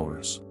 nor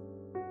powers,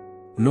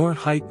 nor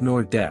height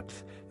nor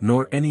depth,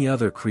 nor any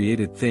other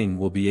created thing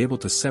will be able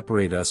to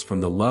separate us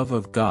from the love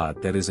of God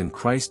that is in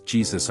Christ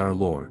Jesus our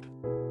Lord.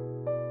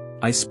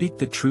 I speak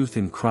the truth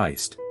in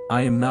Christ,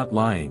 I am not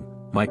lying,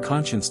 my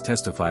conscience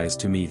testifies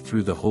to me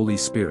through the Holy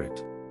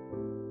Spirit,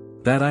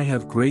 that I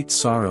have great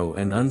sorrow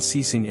and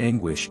unceasing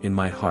anguish in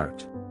my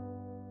heart.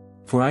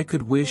 For I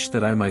could wish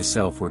that I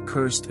myself were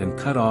cursed and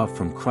cut off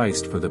from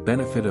Christ for the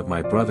benefit of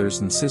my brothers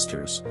and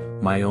sisters,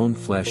 my own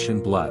flesh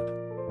and blood.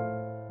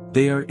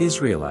 They are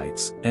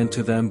Israelites, and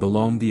to them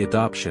belong the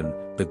adoption,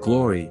 the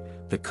glory,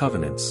 the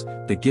covenants,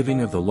 the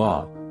giving of the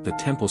law, the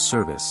temple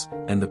service,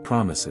 and the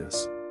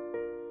promises.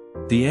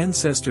 The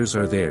ancestors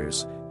are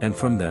theirs, and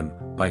from them,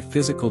 by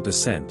physical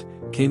descent,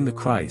 came the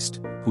Christ,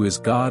 who is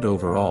God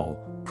over all,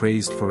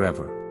 praised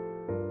forever.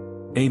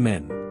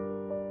 Amen.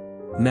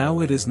 Now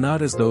it is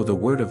not as though the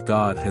word of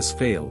God has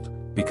failed,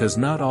 because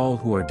not all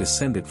who are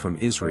descended from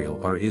Israel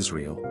are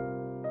Israel.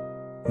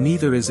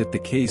 Neither is it the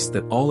case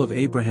that all of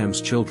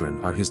Abraham's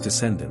children are his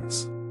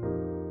descendants.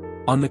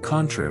 On the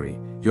contrary,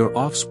 your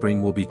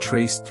offspring will be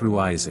traced through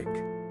Isaac.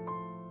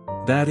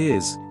 That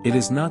is, it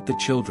is not the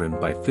children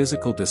by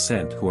physical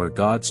descent who are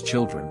God's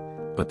children,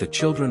 but the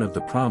children of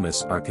the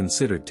promise are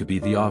considered to be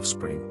the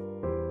offspring.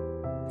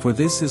 For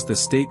this is the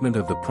statement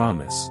of the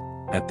promise,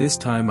 at this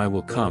time I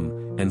will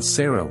come, and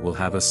Sarah will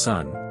have a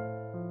son.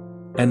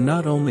 And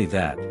not only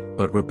that,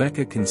 but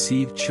Rebekah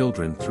conceived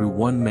children through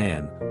one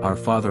man, our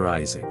father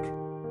Isaac.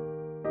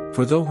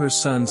 For though her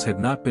sons had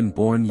not been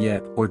born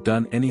yet or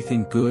done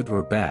anything good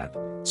or bad,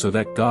 so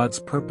that God's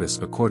purpose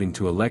according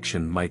to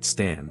election might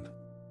stand.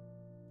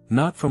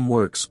 Not from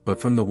works but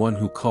from the one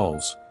who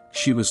calls,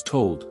 she was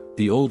told,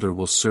 the older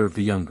will serve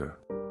the younger.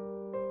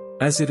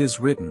 As it is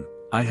written,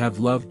 I have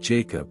loved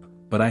Jacob,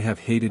 but I have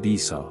hated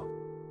Esau.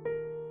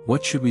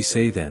 What should we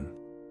say then?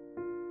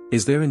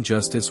 Is there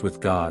injustice with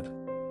God?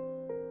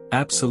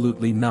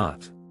 Absolutely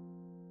not.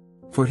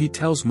 For he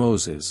tells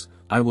Moses,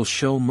 I will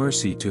show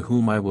mercy to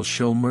whom I will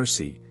show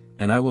mercy,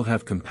 and I will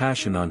have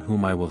compassion on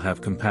whom I will have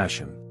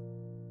compassion.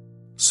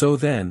 So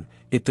then,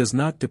 it does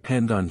not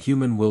depend on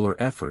human will or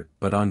effort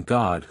but on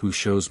God who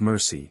shows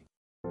mercy.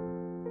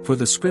 For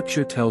the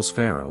scripture tells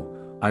Pharaoh,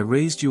 I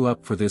raised you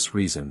up for this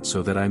reason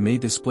so that I may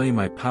display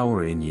my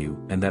power in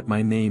you and that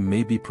my name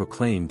may be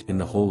proclaimed in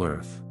the whole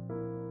earth.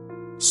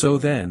 So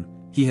then,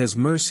 he has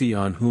mercy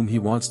on whom he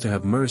wants to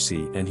have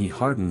mercy and he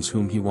hardens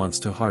whom he wants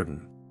to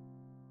harden.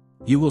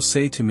 You will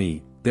say to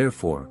me,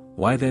 therefore,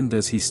 why then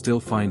does he still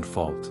find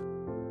fault?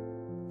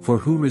 For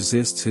who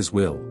resists his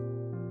will?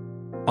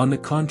 On the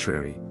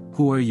contrary,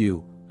 who are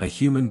you, a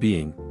human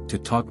being, to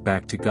talk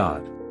back to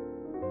God?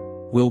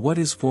 Will what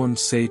is formed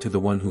say to the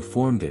one who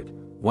formed it,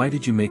 why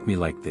did you make me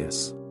like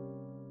this?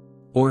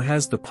 Or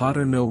has the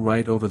potter no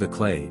right over the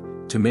clay,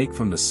 to make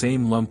from the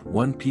same lump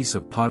one piece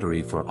of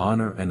pottery for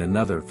honor and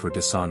another for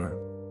dishonor?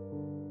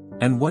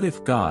 And what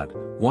if God,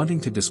 wanting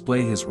to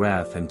display his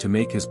wrath and to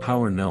make his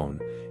power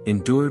known,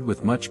 endured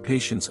with much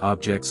patience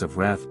objects of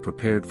wrath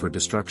prepared for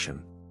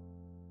destruction?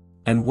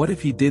 And what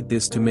if he did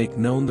this to make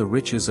known the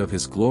riches of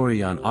his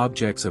glory on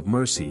objects of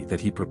mercy that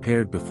he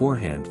prepared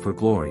beforehand for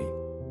glory?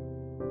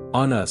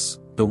 On us,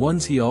 the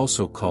ones he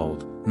also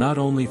called, not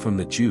only from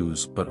the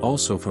Jews but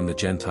also from the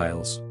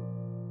Gentiles?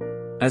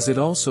 As it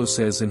also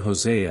says in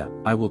Hosea,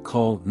 I will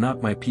call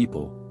not my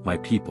people,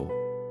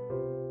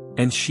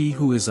 and she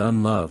who is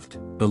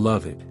unloved,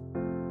 beloved.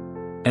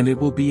 And it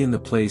will be in the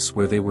place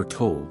where they were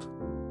told,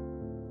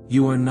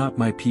 you are not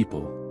my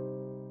people.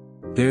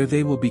 There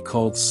they will be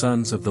called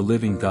sons of the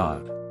living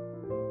God.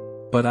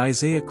 But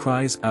Isaiah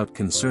cries out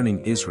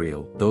concerning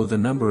Israel, though the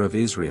number of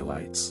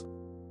Israelites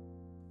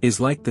is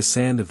like the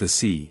sand of the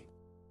sea,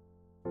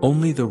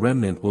 only the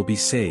remnant will be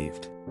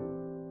saved.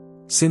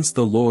 Since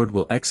the Lord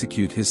will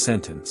execute his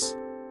sentence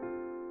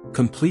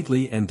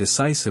completely and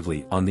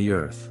decisively on the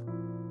earth.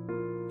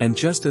 And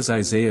just as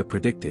Isaiah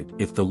predicted,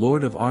 if the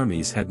Lord of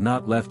armies had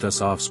not left us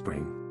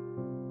offspring,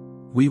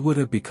 we would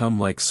have become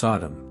like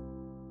Sodom,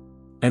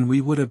 and we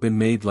would have been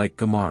made like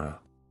Gomorrah.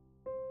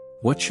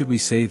 What should we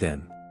say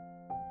then?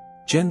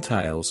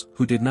 Gentiles,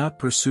 who did not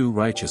pursue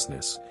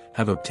righteousness,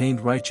 have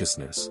obtained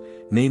righteousness,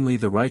 namely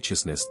the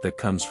righteousness that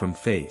comes from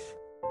faith.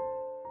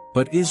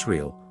 But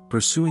Israel,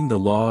 pursuing the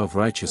law of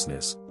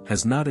righteousness,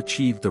 has not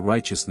achieved the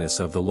righteousness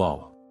of the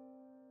law.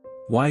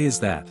 Why is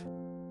that?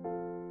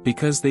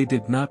 Because they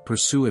did not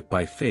pursue it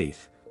by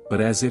faith,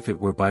 but as if it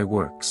were by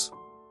works.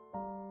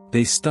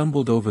 They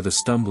stumbled over the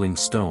stumbling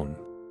stone.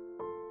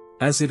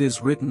 As it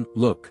is written,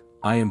 look,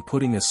 I am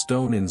putting a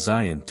stone in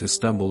Zion to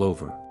stumble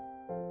over,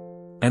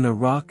 and a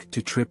rock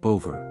to trip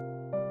over.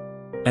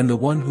 And the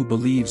one who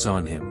believes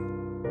on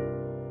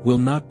him will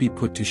not be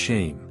put to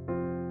shame.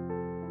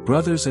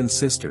 Brothers and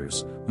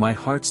sisters, my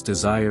heart's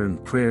desire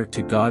and prayer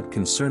to God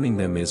concerning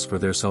them is for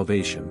their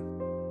salvation.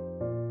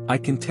 I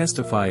can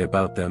testify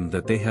about them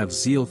that they have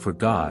zeal for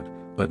God,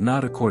 but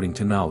not according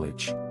to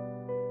knowledge.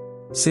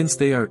 Since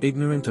they are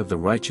ignorant of the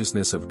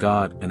righteousness of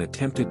God and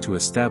attempted to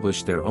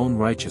establish their own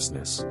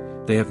righteousness,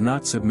 they have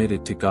not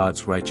submitted to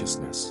God's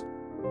righteousness.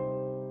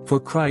 For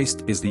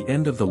Christ is the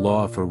end of the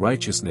law for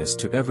righteousness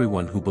to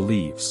everyone who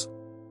believes.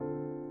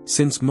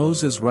 Since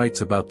Moses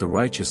writes about the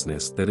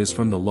righteousness that is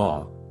from the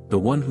law, the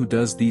one who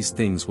does these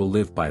things will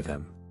live by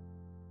them.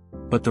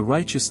 But the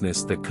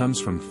righteousness that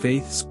comes from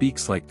faith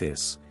speaks like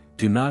this: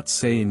 do not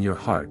say in your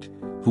heart,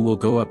 who will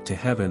go up to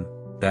heaven,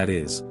 that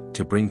is,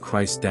 to bring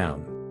Christ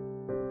down.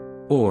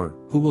 Or,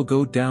 who will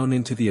go down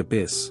into the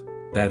abyss,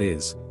 that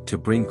is, to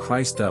bring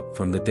Christ up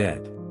from the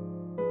dead.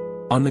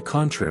 On the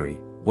contrary,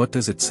 what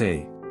does it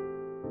say?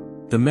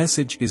 The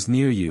message is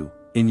near you,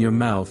 in your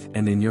mouth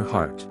and in your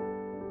heart.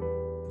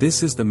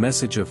 This is the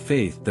message of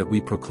faith that we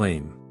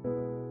proclaim.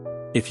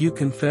 If you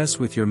confess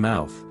with your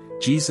mouth,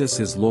 Jesus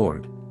is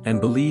Lord,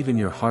 and believe in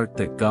your heart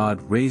that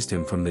God raised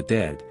him from the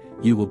dead,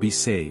 you will be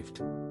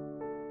saved.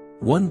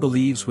 One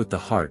believes with the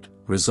heart,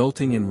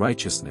 resulting in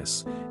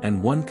righteousness,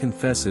 and one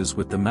confesses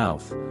with the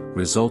mouth,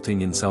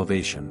 resulting in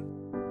salvation.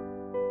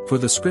 For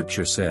the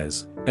scripture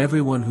says,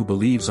 everyone who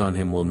believes on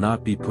him will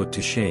not be put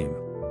to shame.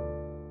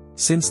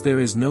 Since there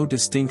is no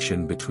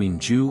distinction between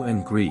Jew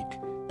and Greek,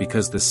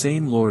 because the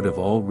same Lord of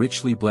all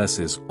richly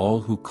blesses all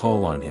who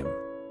call on him.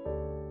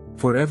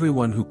 For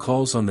everyone who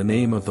calls on the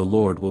name of the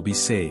Lord will be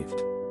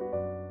saved.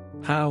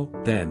 How,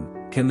 then,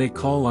 can they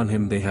call on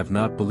him they have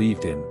not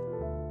believed in?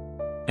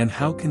 And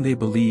how can they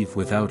believe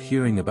without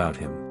hearing about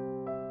him?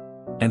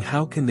 And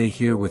how can they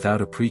hear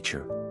without a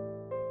preacher?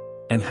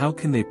 And how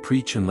can they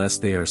preach unless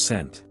they are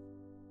sent?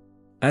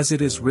 As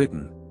it is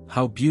written,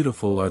 how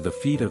beautiful are the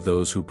feet of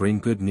those who bring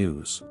good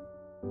news.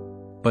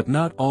 But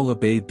not all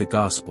obeyed the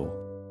gospel.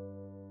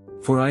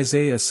 For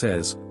Isaiah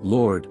says,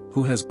 Lord,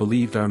 who has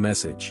believed our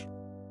message?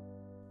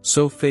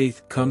 So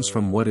faith comes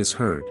from what is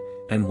heard,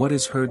 and what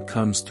is heard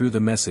comes through the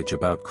message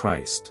about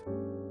Christ.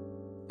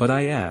 But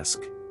I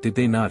ask, did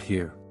they not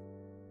hear?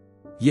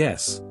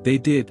 Yes, they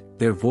did,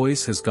 their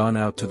voice has gone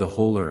out to the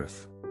whole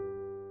earth.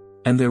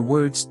 And their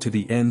words to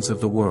the ends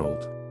of the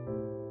world.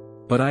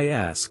 But I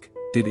ask,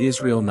 did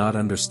Israel not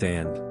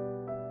understand?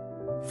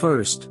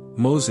 First,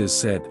 Moses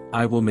said,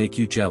 I will make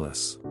you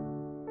jealous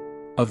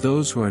of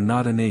those who are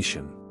not a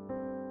nation.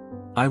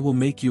 I will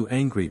make you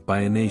angry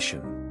by a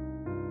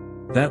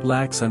nation that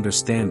lacks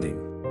understanding.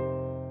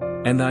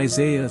 And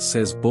Isaiah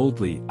says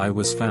boldly, I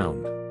was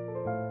found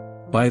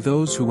by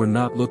those who were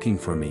not looking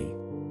for me.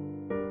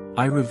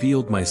 I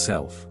revealed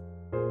myself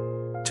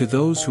to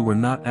those who were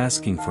not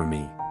asking for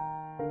me.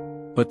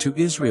 But to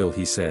Israel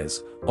he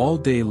says, all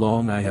day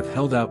long I have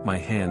held out my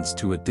hands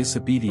to a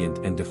disobedient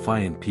and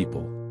defiant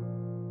people.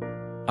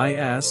 I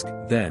ask,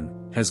 then,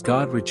 has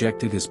God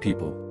rejected his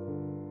people?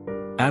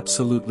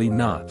 Absolutely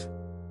not.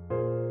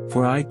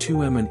 For I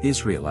too am an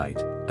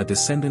Israelite, a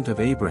descendant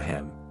of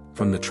Abraham,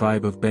 from the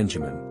tribe of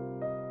Benjamin.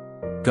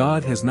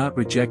 God has not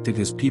rejected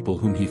his people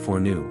whom he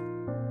foreknew.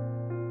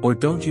 Or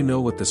don't you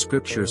know what the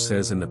scripture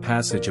says in the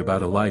passage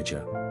about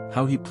Elijah,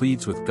 how he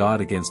pleads with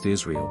God against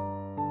Israel?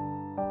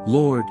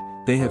 Lord,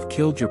 they have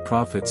killed your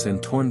prophets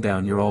and torn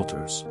down your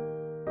altars.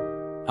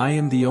 I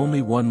am the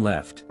only one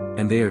left,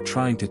 and they are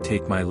trying to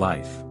take my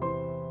life.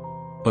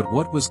 But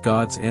what was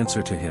God's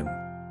answer to him?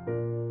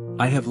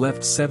 I have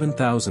left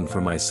 7,000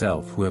 for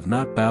myself who have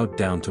not bowed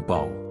down to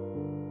Baal.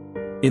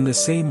 In the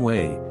same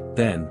way,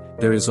 then,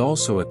 there is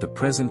also at the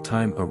present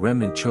time a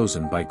remnant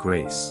chosen by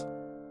grace.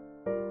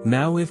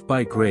 Now if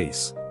by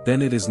grace,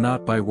 then it is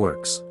not by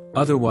works,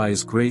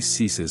 otherwise grace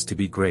ceases to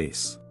be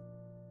grace.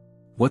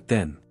 What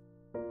then?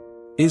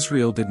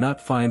 Israel did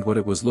not find what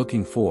it was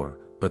looking for,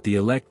 but the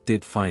elect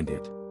did find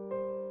it.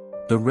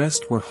 The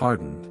rest were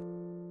hardened.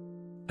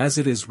 As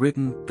it is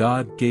written,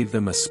 God gave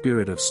them a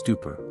spirit of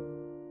stupor.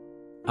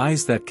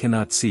 Eyes that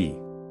cannot see.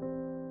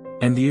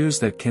 And ears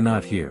that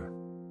cannot hear.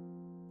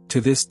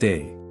 To this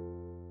day.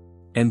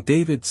 And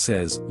David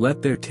says,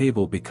 let their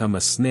table become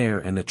a snare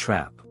and a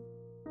trap.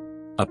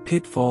 A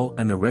pitfall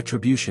and a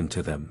retribution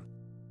to them.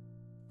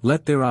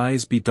 Let their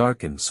eyes be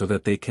darkened so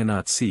that they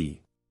cannot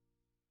see.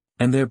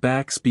 And their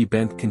backs be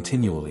bent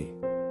continually.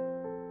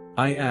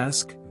 I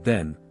ask,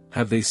 then,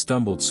 have they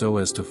stumbled so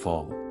as to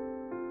fall?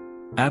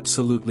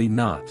 Absolutely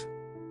not.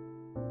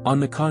 On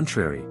the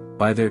contrary,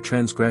 by their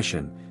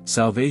transgression,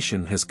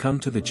 salvation has come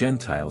to the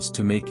Gentiles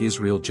to make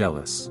Israel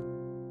jealous.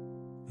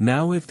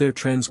 Now if their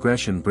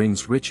transgression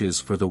brings riches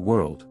for the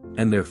world,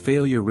 and their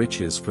failure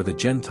riches for the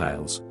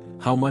Gentiles,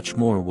 how much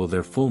more will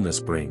their fullness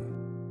bring?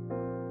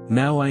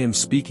 Now I am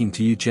speaking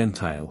to you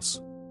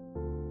Gentiles.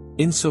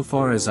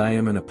 Insofar as I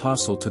am an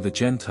apostle to the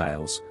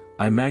Gentiles,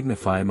 I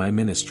magnify my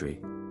ministry.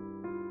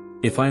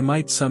 If I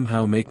might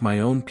somehow make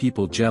my own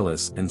people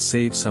jealous and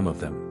save some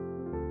of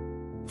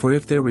them. For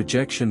if their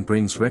rejection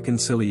brings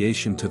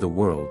reconciliation to the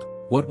world,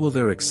 what will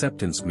their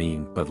acceptance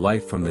mean but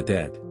life from the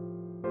dead?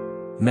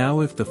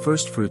 Now if the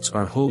firstfruits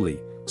are holy,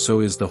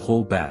 so is the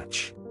whole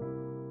batch.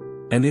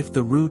 And if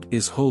the root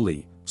is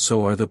holy,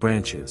 so are the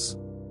branches.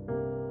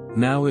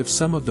 Now if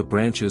some of the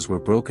branches were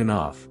broken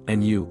off,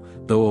 and you,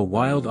 though a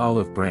wild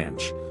olive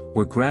branch,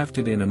 were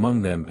grafted in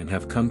among them and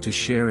have come to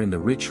share in the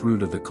rich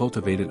root of the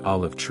cultivated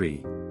olive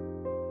tree.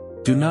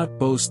 Do not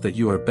boast that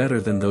you are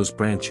better than those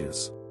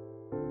branches.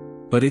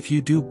 But if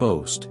you do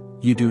boast,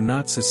 you do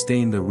not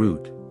sustain the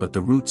root, but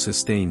the root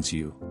sustains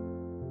you.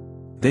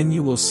 Then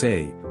you will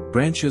say,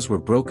 branches were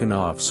broken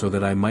off so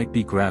that I might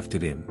be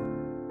grafted in.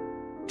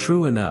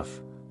 True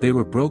enough, they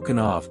were broken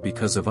off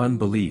because of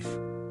unbelief,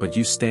 but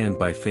you stand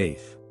by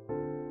faith.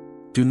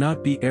 Do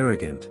not be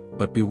arrogant,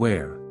 but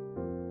beware.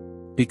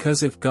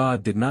 Because if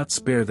God did not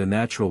spare the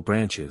natural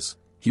branches,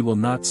 he will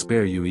not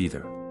spare you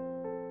either.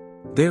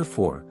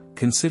 Therefore,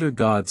 consider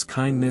God's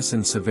kindness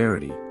and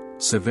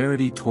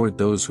severity toward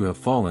those who have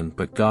fallen,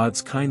 but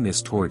God's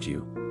kindness toward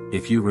you,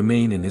 if you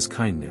remain in his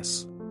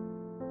kindness.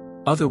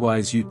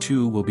 Otherwise you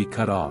too will be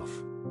cut off.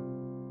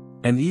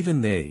 And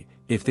even they,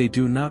 if they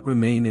do not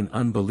remain in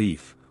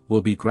unbelief,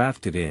 will be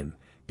grafted in,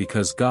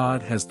 because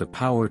God has the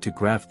power to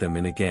graft them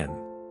in again.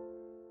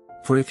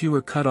 For if you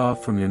were cut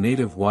off from your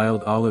native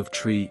wild olive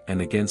tree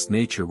and against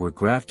nature were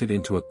grafted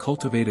into a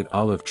cultivated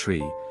olive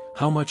tree,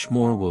 how much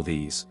more will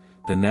these,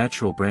 the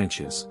natural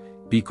branches,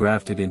 be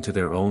grafted into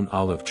their own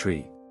olive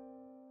tree?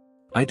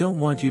 I don't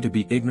want you to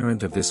be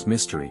ignorant of this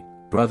mystery,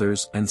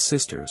 brothers and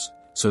sisters,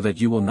 so that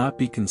you will not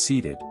be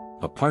conceited.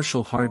 A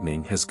partial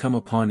hardening has come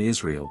upon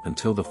Israel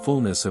until the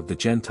fullness of the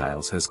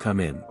Gentiles has come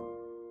in.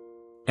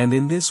 And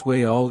in this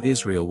way all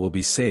Israel will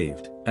be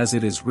saved, as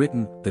it is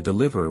written, the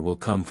deliverer will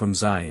come from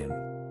Zion.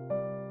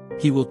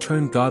 He will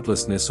turn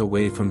godlessness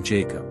away from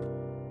Jacob.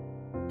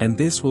 And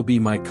this will be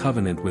my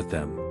covenant with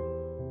them,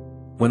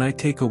 when I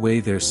take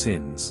away their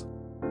sins.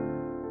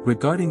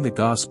 Regarding the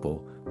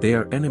gospel, they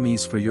are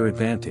enemies for your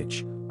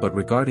advantage, but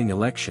regarding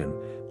election,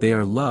 they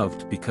are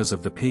loved because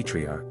of the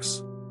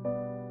patriarchs.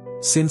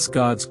 Since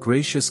God's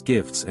gracious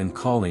gifts and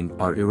calling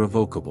are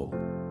irrevocable.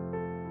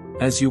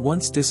 As you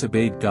once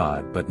disobeyed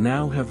God but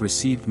now have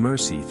received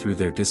mercy through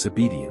their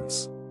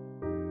disobedience.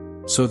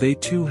 So they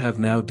too have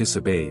now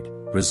disobeyed,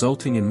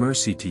 resulting in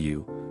mercy to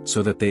you,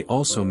 so that they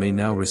also may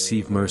now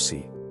receive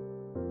mercy.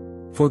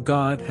 For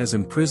God has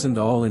imprisoned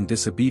all in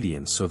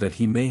disobedience so that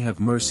he may have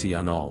mercy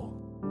on all.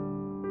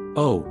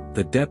 Oh,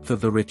 the depth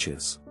of the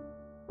riches!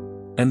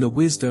 And the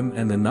wisdom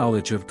and the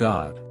knowledge of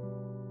God!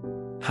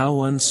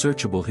 How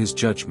unsearchable his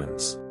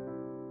judgments!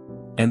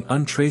 And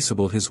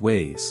untraceable his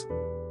ways!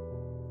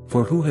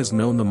 For who has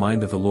known the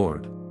mind of the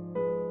Lord?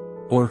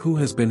 Or who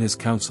has been his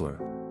counselor?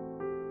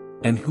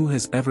 And who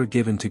has ever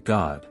given to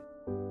God,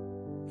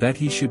 that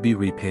he should be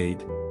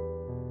repaid?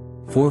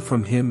 For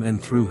from him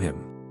and through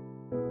him,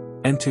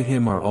 and to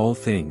him are all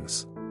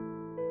things.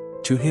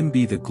 To him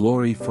be the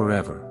glory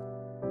forever.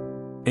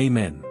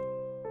 Amen.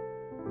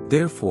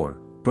 Therefore,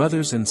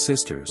 brothers and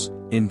sisters,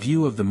 in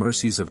view of the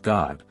mercies of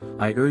God,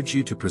 I urge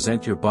you to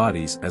present your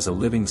bodies as a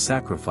living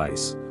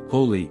sacrifice,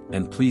 holy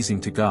and pleasing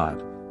to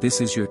God.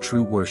 This is your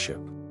true worship.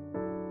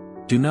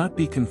 Do not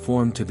be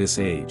conformed to this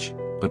age,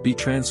 but be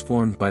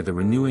transformed by the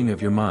renewing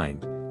of your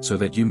mind, so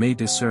that you may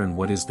discern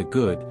what is the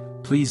good,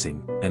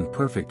 pleasing, and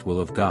perfect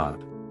will of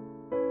God.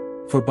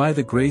 For by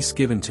the grace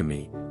given to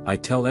me, I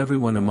tell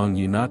everyone among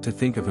you not to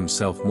think of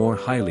himself more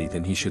highly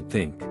than he should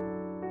think.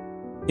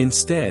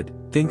 Instead,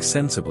 think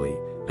sensibly,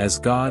 as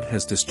God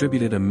has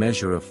distributed a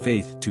measure of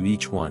faith to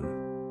each one.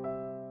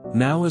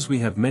 Now as we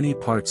have many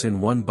parts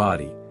in one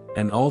body,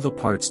 and all the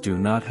parts do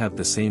not have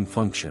the same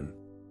function.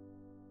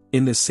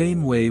 In the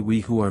same way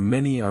we who are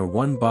many are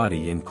one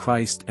body in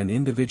Christ and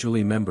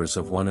individually members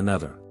of one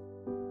another.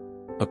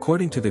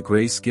 According to the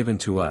grace given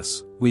to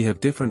us, we have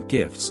different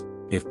gifts.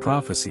 If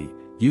prophecy,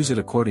 use it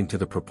according to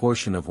the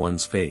proportion of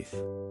one's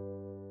faith.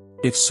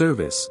 If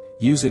service,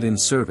 use it in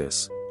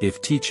service. If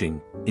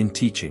teaching, in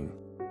teaching.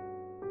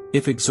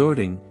 If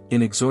exhorting,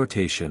 in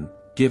exhortation.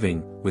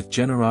 Giving, with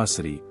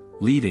generosity.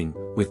 Leading,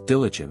 with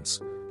diligence.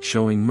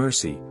 Showing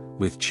mercy,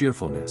 with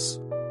cheerfulness.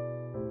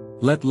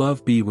 Let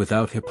love be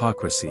without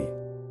hypocrisy.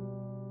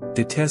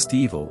 Detest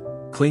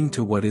evil, cling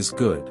to what is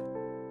good.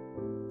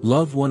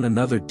 Love one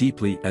another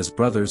deeply as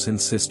brothers and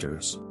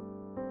sisters.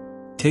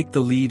 Take the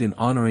lead in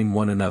honoring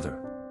one another.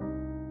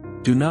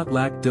 Do not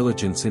lack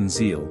diligence in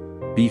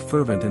zeal, be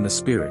fervent in the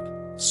Spirit,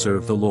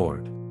 serve the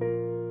Lord.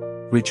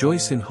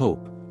 Rejoice in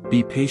hope,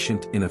 be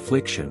patient in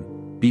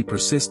affliction, be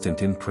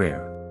persistent in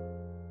prayer.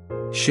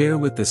 Share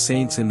with the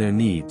saints in their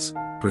needs,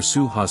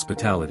 pursue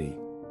hospitality.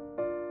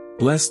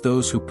 Bless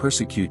those who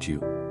persecute you,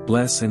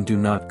 bless and do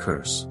not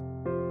curse.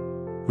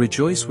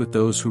 Rejoice with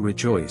those who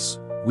rejoice,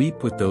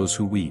 weep with those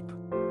who weep.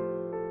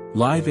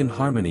 Live in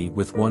harmony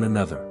with one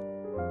another.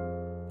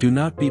 Do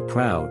not be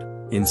proud,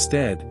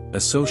 instead,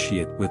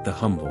 associate with the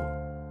humble.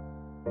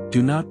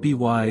 Do not be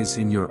wise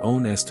in your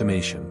own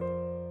estimation.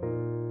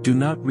 Do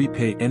not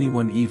repay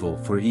anyone evil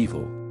for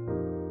evil.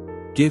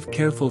 Give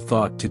careful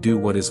thought to do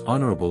what is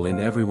honorable in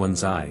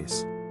everyone's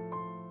eyes.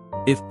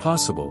 If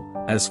possible,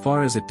 as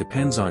far as it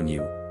depends on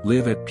you,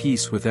 live at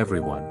peace with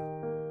everyone.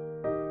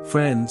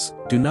 Friends,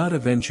 do not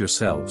avenge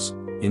yourselves,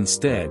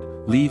 instead,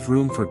 leave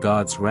room for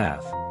God's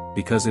wrath,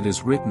 because it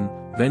is written,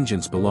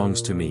 "Vengeance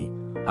belongs to me,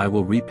 I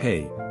will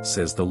repay,"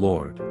 says the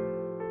Lord.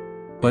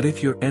 But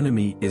if your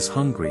enemy is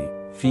hungry,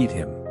 feed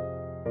him.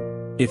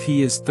 If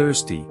he is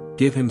thirsty,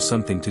 give him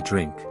something to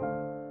drink.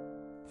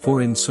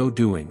 For in so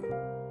doing,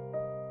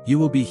 you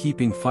will be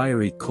heaping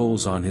fiery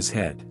coals on his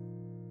head.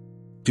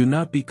 Do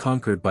not be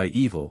conquered by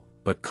evil,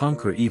 but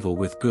conquer evil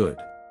with good.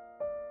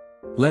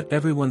 Let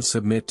everyone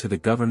submit to the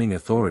governing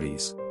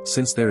authorities,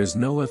 since there is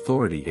no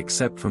authority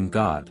except from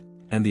God,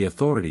 and the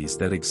authorities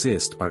that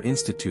exist are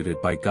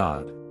instituted by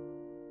God.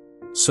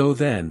 So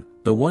then,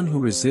 the one who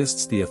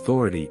resists the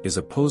authority is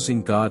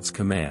opposing God's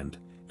command,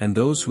 and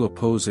those who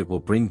oppose it will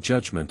bring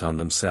judgment on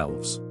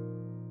themselves.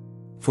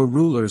 For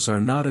rulers are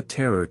not a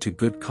terror to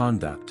good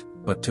conduct,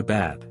 but to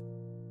bad.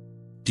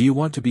 Do you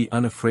want to be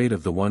unafraid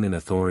of the one in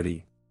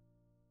authority?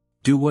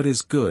 Do what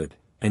is good,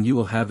 and you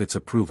will have its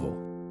approval.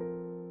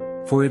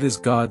 For it is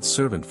God's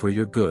servant for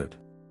your good.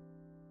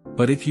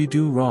 But if you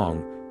do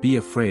wrong, be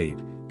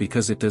afraid,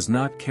 because it does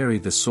not carry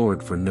the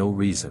sword for no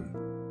reason.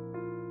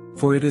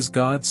 For it is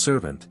God's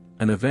servant,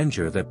 an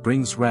avenger that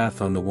brings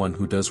wrath on the one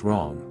who does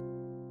wrong.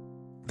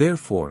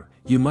 Therefore,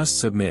 you must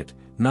submit,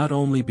 not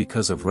only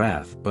because of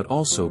wrath but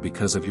also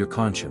because of your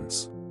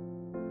conscience.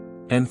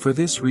 And for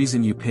this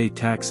reason you pay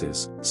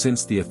taxes,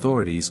 since the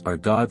authorities are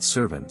God's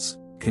servants,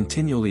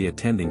 continually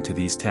attending to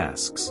these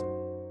tasks.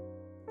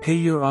 Pay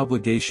your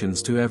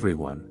obligations to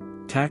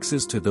everyone,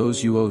 taxes to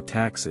those you owe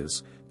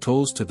taxes,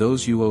 tolls to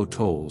those you owe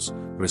tolls,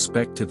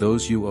 respect to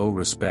those you owe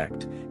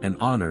respect, and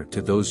honor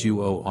to those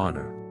you owe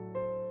honor.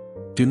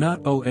 Do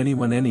not owe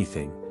anyone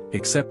anything,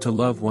 except to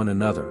love one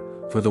another,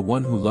 for the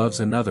one who loves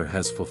another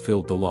has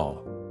fulfilled the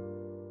law.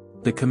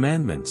 The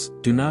commandments,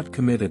 do not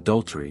commit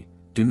adultery,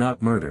 do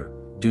not murder,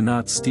 do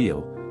not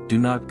steal, do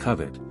not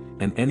covet,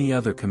 and any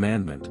other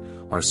commandment,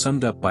 are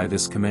summed up by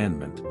this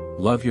commandment: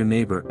 love your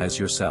neighbor as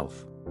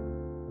yourself.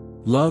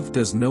 Love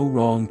does no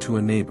wrong to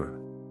a neighbor.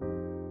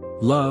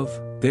 Love,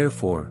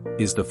 therefore,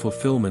 is the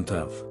fulfillment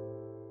of.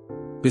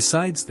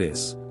 Besides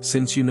this,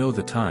 since you know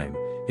the time,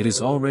 it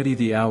is already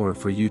the hour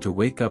for you to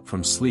wake up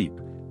from sleep,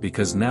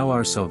 because now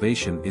our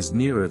salvation is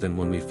nearer than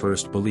when we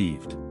first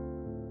believed.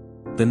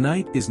 The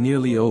night is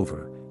nearly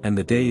over, and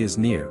the day is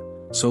near,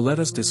 so let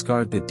us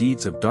discard the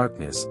deeds of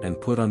darkness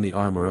and put on the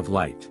armor of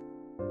light.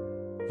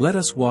 Let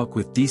us walk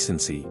with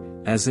decency,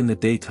 as in the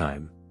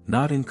daytime,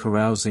 not in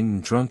carousing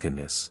and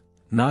drunkenness,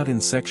 not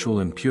in sexual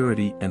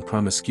impurity and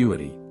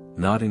promiscuity,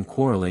 not in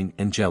quarreling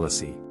and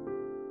jealousy.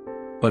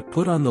 But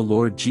put on the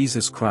Lord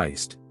Jesus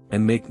Christ,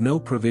 and make no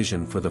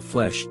provision for the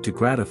flesh to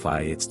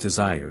gratify its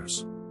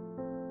desires.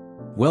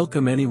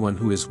 Welcome anyone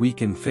who is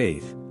weak in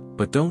faith,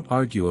 but don't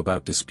argue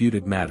about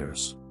disputed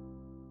matters.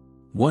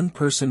 One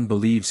person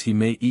believes he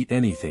may eat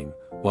anything,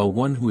 while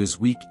one who is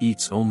weak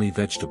eats only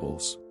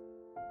vegetables.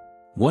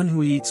 One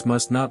who eats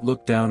must not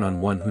look down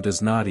on one who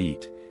does not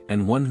eat,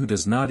 and one who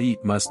does not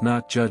eat must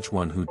not judge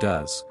one who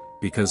does,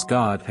 because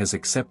God has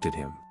accepted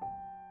him.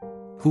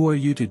 Who are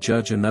you to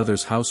judge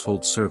another's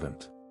household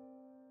servant?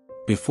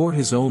 Before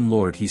his own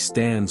Lord he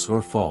stands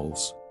or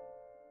falls.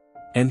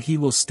 And he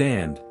will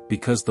stand,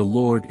 because the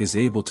Lord is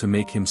able to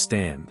make him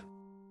stand.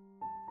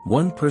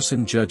 One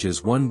person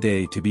judges one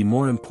day to be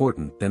more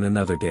important than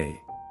another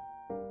day.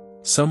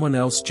 Someone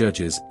else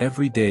judges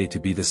every day to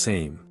be the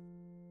same.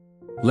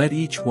 Let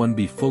each one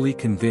be fully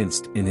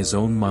convinced in his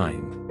own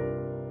mind.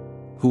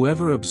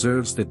 Whoever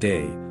observes the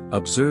day,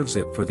 observes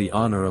it for the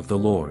honor of the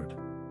Lord.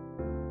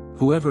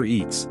 Whoever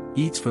eats,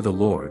 eats for the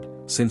Lord,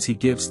 since he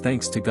gives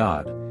thanks to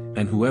God,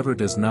 and whoever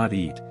does not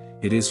eat,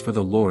 it is for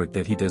the Lord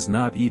that he does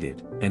not eat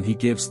it, and he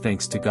gives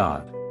thanks to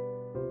God.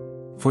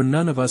 For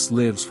none of us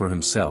lives for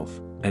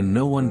himself, and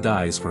no one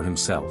dies for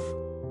himself.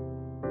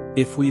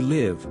 If we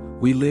live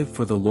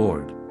for the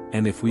Lord,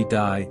 and if we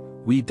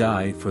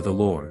die for the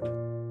Lord.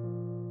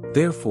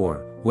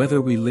 Therefore,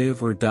 whether we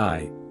live or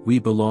die, we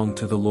belong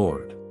to the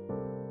Lord.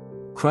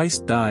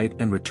 Christ died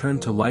and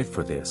returned to life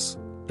for this,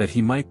 that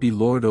he might be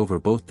Lord over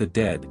both the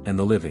dead and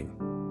the living.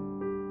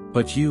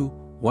 But you,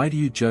 why do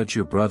you judge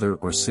your brother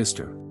or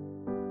sister?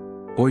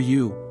 Or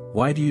you,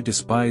 why do you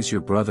despise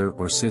your brother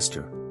or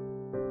sister?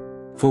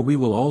 For we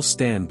will all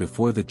stand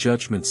before the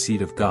judgment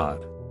seat of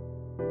God.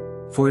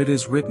 For it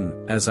is written,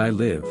 "As I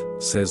live,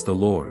 says the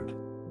Lord,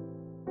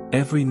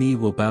 every knee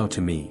will bow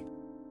to me,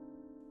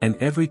 and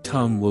every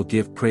tongue will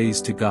give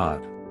praise to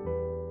God."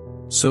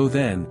 So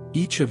then,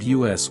 each of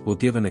us will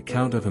give an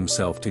account of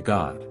himself to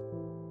God.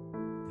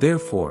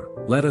 Therefore,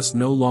 let us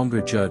no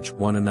longer judge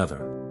one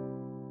another.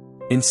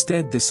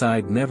 Instead,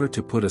 decide never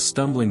to put a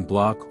stumbling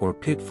block or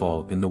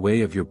pitfall in the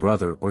way of your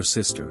brother or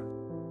sister.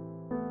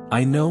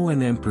 I know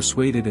and am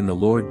persuaded in the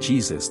Lord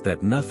Jesus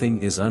that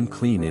nothing is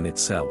unclean in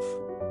itself.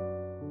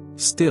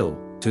 Still,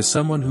 to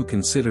someone who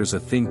considers a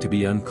thing to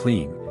be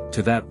unclean,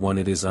 to that one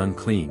it is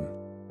unclean.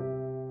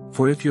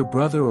 For if your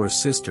brother or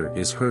sister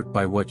is hurt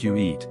by what you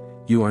eat,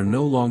 you are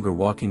no longer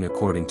walking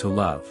according to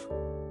love.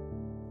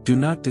 Do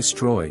not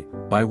destroy,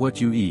 by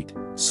what you eat,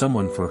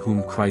 someone for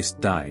whom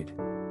Christ died.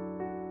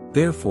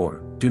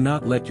 Therefore, do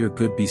not let your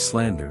good be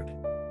slandered.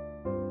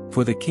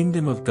 For the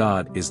kingdom of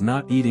God is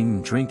not eating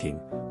and drinking,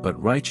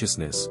 but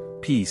righteousness,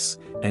 peace,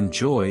 and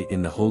joy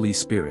in the Holy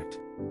Spirit.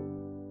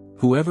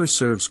 Whoever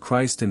serves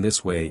Christ in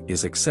this way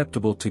is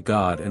acceptable to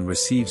God and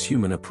receives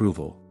human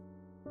approval.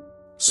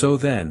 So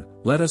then,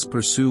 let us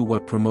pursue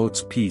what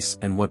promotes peace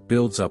and what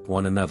builds up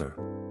one another.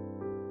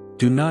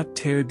 Do not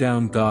tear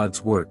down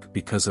God's work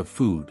because of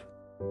food.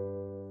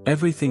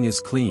 Everything is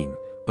clean,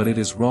 but it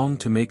is wrong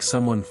to make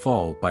someone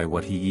fall by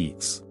what he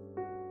eats.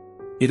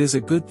 It is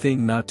a good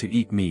thing not to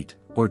eat meat,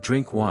 or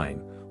drink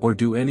wine, or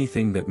do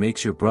anything that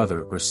makes your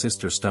brother or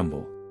sister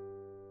stumble.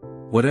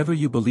 Whatever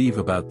you believe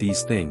about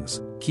these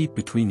things, keep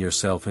between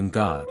yourself and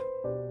God.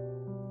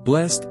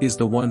 Blessed is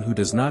the one who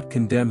does not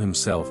condemn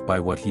himself by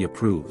what he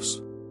approves.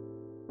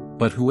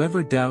 But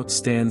whoever doubts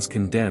stands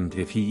condemned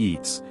if he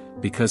eats,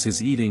 because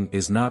his eating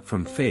is not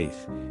from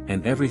faith,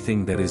 and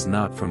everything that is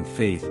not from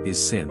faith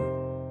is sin.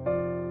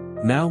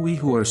 Now we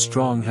who are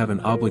strong have an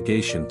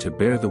obligation to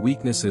bear the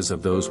weaknesses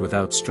of those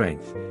without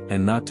strength,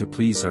 and not to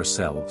please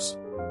ourselves.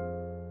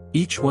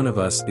 Each one of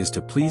us is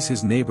to please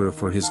his neighbor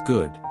for his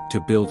good,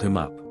 to build him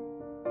up.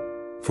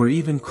 For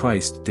even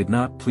Christ did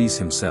not please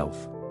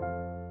himself.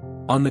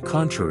 On the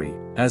contrary,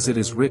 as it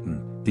is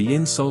written, the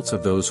insults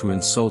of those who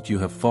insult you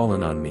have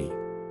fallen on me.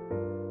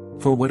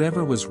 For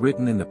whatever was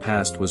written in the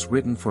past was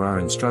written for our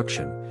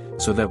instruction,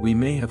 so that we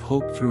may have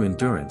hope through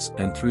endurance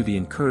and through the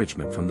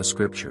encouragement from the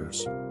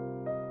Scriptures.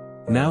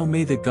 Now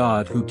may the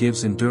God who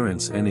gives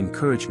endurance and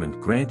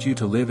encouragement grant you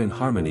to live in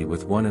harmony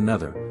with one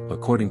another,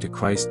 according to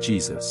Christ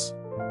Jesus.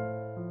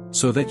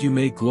 So that you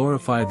may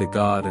glorify the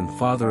God and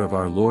Father of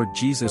our Lord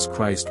Jesus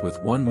Christ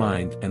with one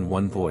mind and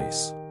one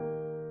voice.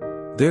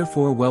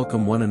 Therefore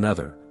welcome one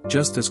another,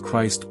 just as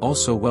Christ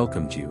also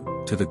welcomed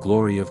you, to the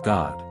glory of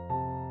God.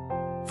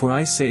 For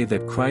I say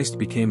that Christ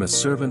became a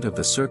servant of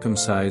the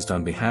circumcised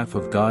on behalf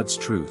of God's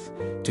truth,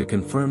 to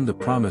confirm the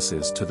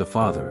promises to the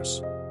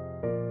fathers.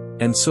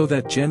 And so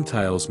that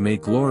Gentiles may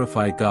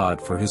glorify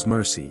God for his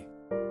mercy.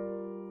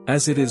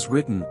 As it is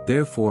written,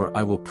 therefore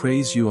I will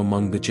praise you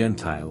among the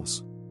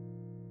Gentiles.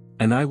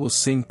 And I will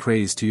sing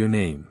praise to your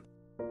name.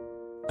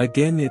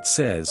 Again it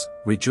says,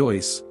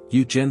 rejoice,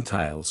 you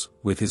Gentiles,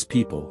 with his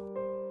people.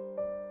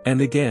 And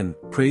again,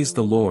 praise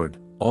the Lord,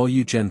 all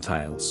you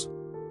Gentiles.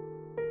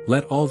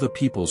 Let all the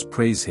peoples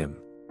praise him.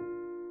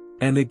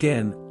 And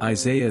again,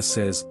 Isaiah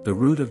says, the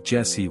root of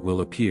Jesse will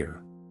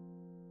appear.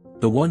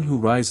 The one who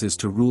rises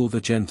to rule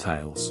the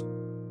Gentiles.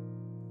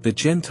 The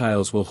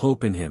Gentiles will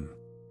hope in him.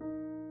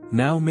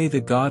 Now may the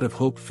God of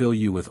hope fill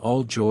you with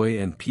all joy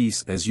and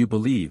peace as you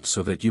believe,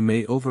 so that you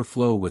may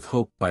overflow with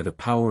hope by the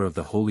power of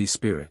the Holy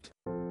Spirit.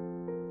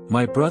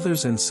 My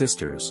brothers and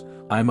sisters,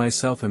 I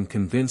myself am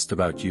convinced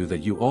about you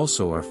that you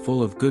also are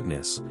full of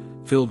goodness,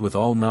 filled with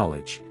all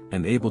knowledge,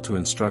 and able to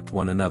instruct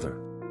one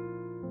another.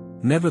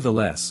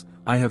 Nevertheless,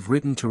 I have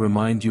written to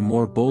remind you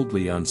more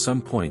boldly on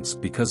some points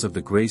because of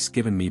the grace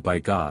given me by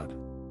God.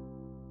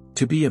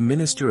 To be a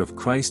minister of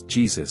Christ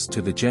Jesus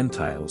to the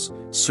Gentiles,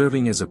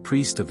 serving as a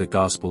priest of the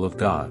gospel of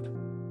God.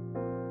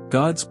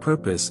 God's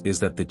purpose is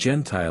that the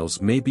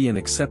Gentiles may be an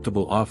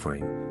acceptable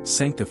offering,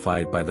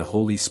 sanctified by the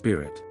Holy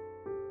Spirit.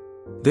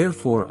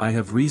 Therefore I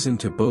have reason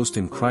to boast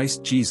in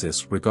Christ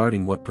Jesus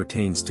regarding what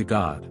pertains to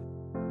God.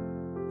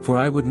 For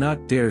I would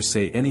not dare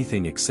say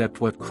anything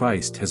except what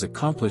Christ has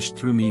accomplished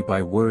through me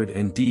by word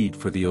and deed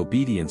for the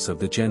obedience of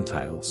the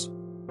Gentiles.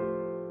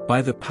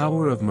 By the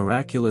power of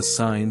miraculous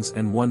signs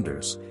and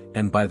wonders,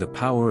 and by the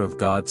power of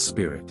God's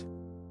Spirit.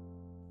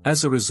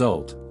 As a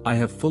result, I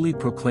have fully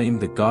proclaimed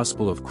the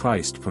gospel of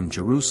Christ from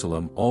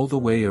Jerusalem all the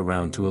way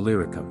around to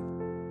Illyricum.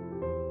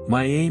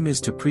 My aim is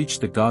to preach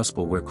the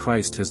gospel where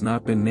Christ has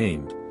not been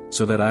named,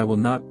 so that I will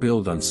not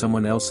build on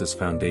someone else's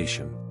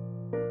foundation.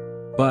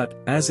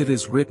 But, as it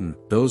is written,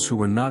 those who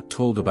were not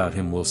told about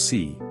him will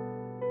see.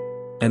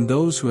 And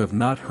those who have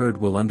not heard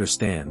will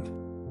understand.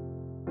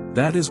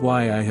 That is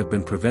why I have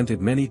been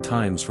prevented many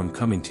times from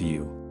coming to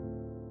you.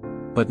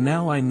 But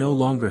now I no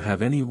longer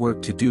have any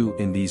work to do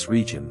in these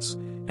regions,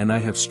 and I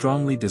have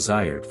strongly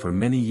desired for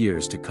many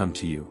years to come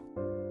to you.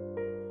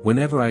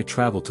 Whenever I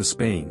travel to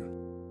Spain.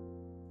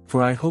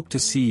 For I hope to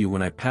see you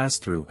when I pass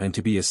through and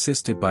to be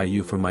assisted by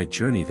you for my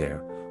journey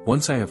there,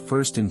 once I have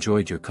first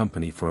enjoyed your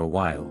company for a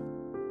while.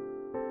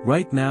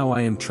 Right now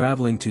I am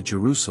traveling to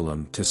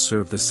Jerusalem to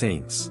serve the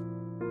saints.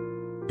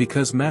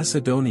 Because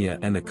Macedonia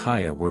and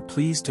Achaia were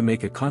pleased to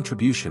make a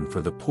contribution for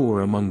the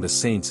poor among the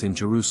saints in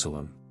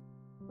Jerusalem.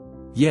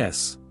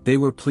 Yes, they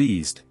were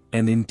pleased,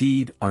 and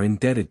indeed are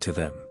indebted to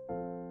them.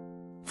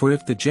 For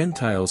if the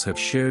Gentiles have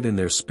shared in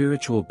their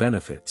spiritual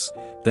benefits,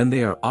 then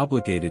they are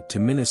obligated to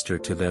minister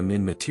to them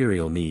in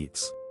material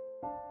needs.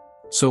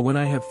 So when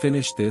I have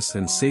finished this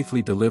and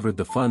safely delivered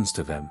the funds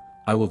to them,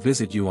 I will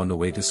visit you on the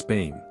way to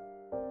Spain.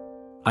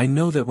 I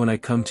know that when I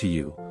come to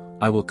you,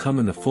 I will come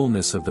in the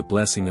fullness of the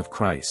blessing of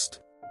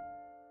Christ.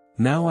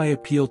 Now I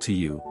appeal to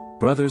you,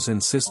 brothers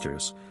and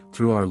sisters,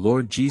 through our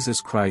Lord Jesus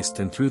Christ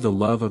and through the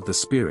love of the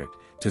Spirit,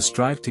 to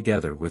strive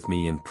together with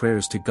me in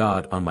prayers to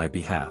God on my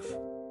behalf.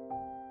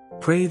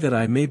 Pray that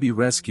I may be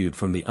rescued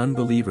from the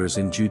unbelievers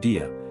in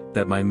Judea,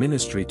 that my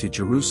ministry to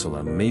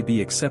Jerusalem may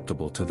be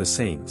acceptable to the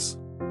saints.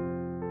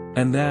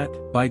 And that,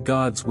 by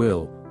God's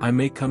will, I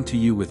may come to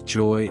you with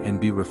joy and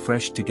be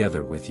refreshed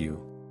together with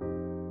you.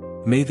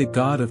 May the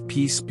God of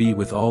peace be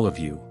with all of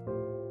you.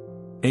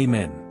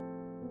 Amen.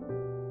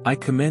 I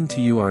commend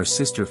to you our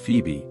sister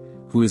Phoebe,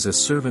 who is a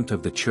servant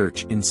of the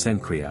church in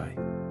Cenchrea.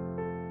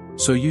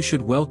 So you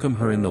should welcome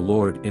her in the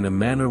Lord in a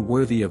manner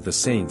worthy of the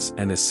saints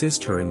and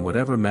assist her in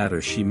whatever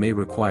matter she may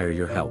require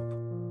your help.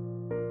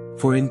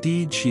 For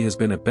indeed she has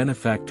been a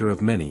benefactor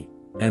of many,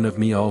 and of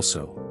me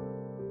also.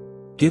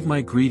 Give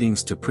my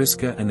greetings to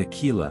Prisca and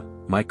Aquila,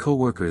 my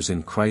co-workers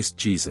in Christ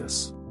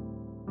Jesus,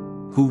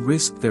 who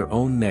risked their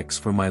own necks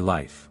for my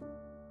life.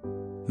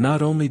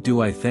 Not only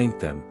do I thank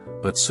them,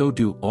 but so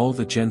do all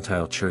the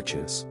Gentile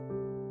churches.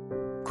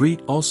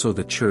 Greet also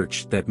the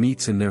church that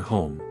meets in their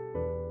home.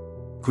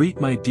 Greet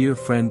my dear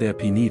friend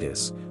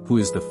Epaenetus, who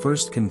is the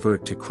first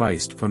convert to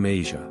Christ from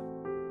Asia.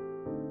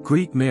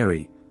 Greet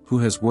Mary, who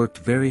has worked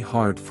very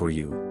hard for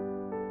you.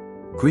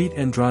 Greet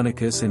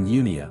Andronicus and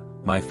Eunia,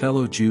 my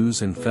fellow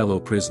Jews and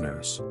fellow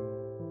prisoners.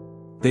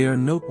 They are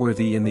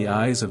noteworthy in the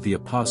eyes of the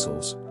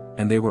apostles,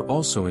 and they were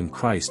also in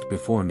Christ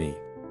before me.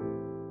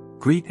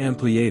 Greet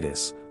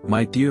Ampliatus,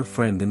 my dear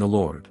friend in the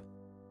Lord.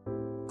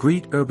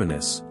 Greet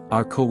Urbanus,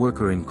 our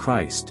co-worker in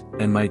Christ,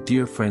 and my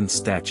dear friend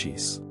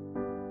Stachys.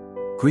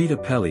 Greet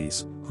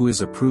Apelles, who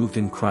is approved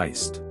in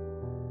Christ.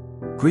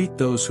 Greet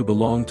those who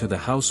belong to the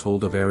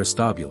household of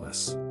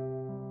Aristobulus.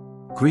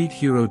 Greet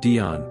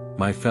Herodion,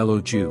 my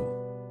fellow Jew.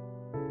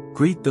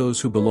 Greet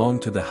those who belong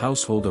to the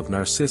household of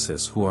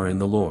Narcissus who are in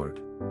the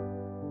Lord.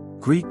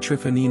 Greet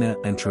Tryphonina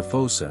and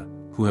Tryphosa,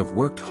 who have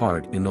worked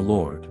hard in the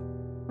Lord.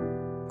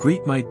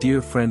 Greet my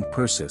dear friend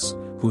Persis,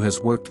 who has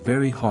worked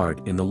very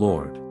hard in the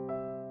Lord.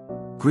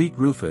 Greet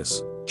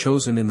Rufus,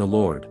 chosen in the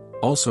Lord,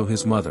 also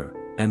his mother,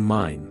 and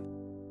mine.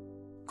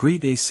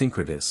 Greet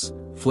Asyncritus,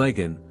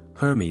 Phlegon,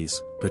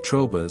 Hermes,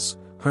 Patrobas,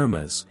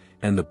 Hermas,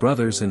 and the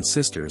brothers and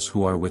sisters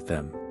who are with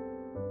them.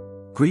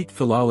 Greet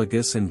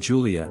Philologus and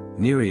Julia,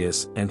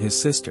 Nereus and his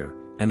sister,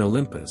 and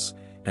Olympus,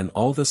 and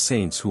all the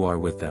saints who are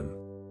with them.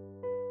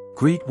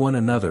 Greet one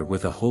another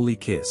with a holy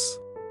kiss.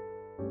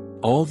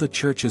 All the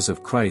churches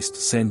of Christ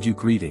send you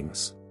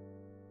greetings.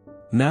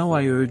 Now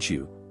I urge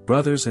you,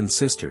 brothers and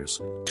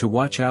sisters, to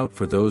watch out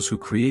for those who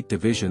create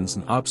divisions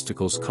and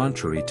obstacles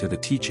contrary to the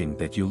teaching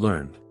that you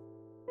learned.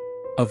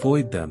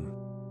 Avoid them.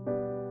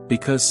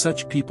 Because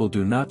such people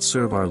do not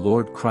serve our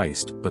Lord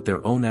Christ but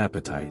their own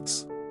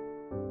appetites.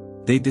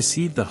 They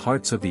deceive the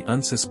hearts of the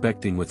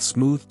unsuspecting with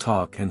smooth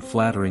talk and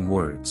flattering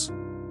words.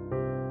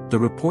 The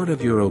report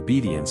of your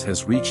obedience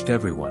has reached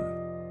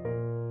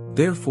everyone.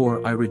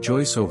 Therefore I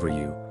rejoice over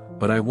you,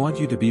 but I want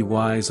you to be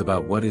wise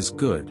about what is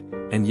good,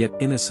 and yet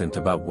innocent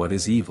about what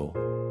is evil.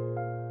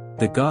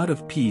 The God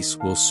of peace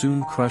will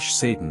soon crush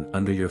Satan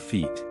under your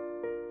feet.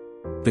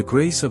 The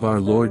grace of our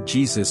Lord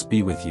Jesus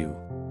be with you.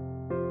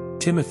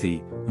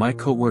 Timothy, my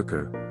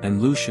co-worker,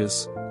 and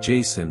Lucius,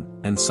 Jason,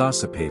 and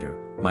Sosipater,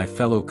 my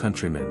fellow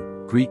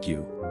countrymen, greet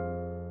you.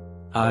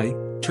 I,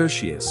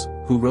 Tertius,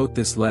 who wrote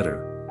this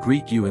letter,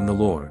 greet you in the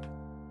Lord.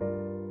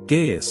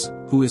 Gaius,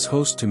 who is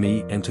host to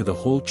me and to the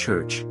whole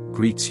church,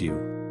 greets you.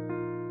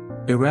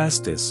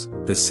 Erastus,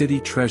 the city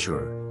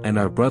treasurer, and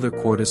our brother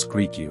Quartus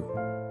greet you.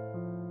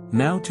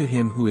 Now to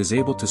him who is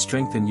able to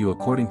strengthen you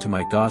according to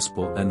my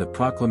gospel and the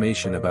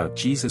proclamation about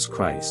Jesus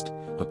Christ,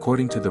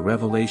 according to the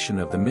revelation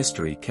of the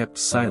mystery kept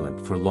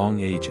silent for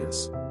long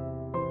ages,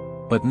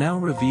 but now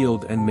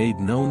revealed and made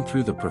known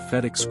through the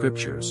prophetic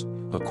scriptures,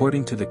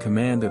 according to the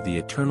command of the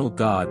eternal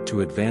God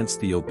to advance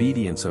the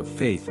obedience of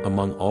faith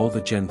among all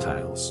the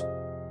Gentiles.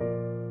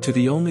 To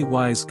the only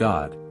wise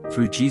God,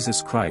 through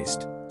Jesus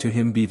Christ, to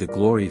him be the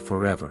glory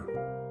forever.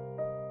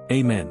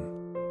 Amen.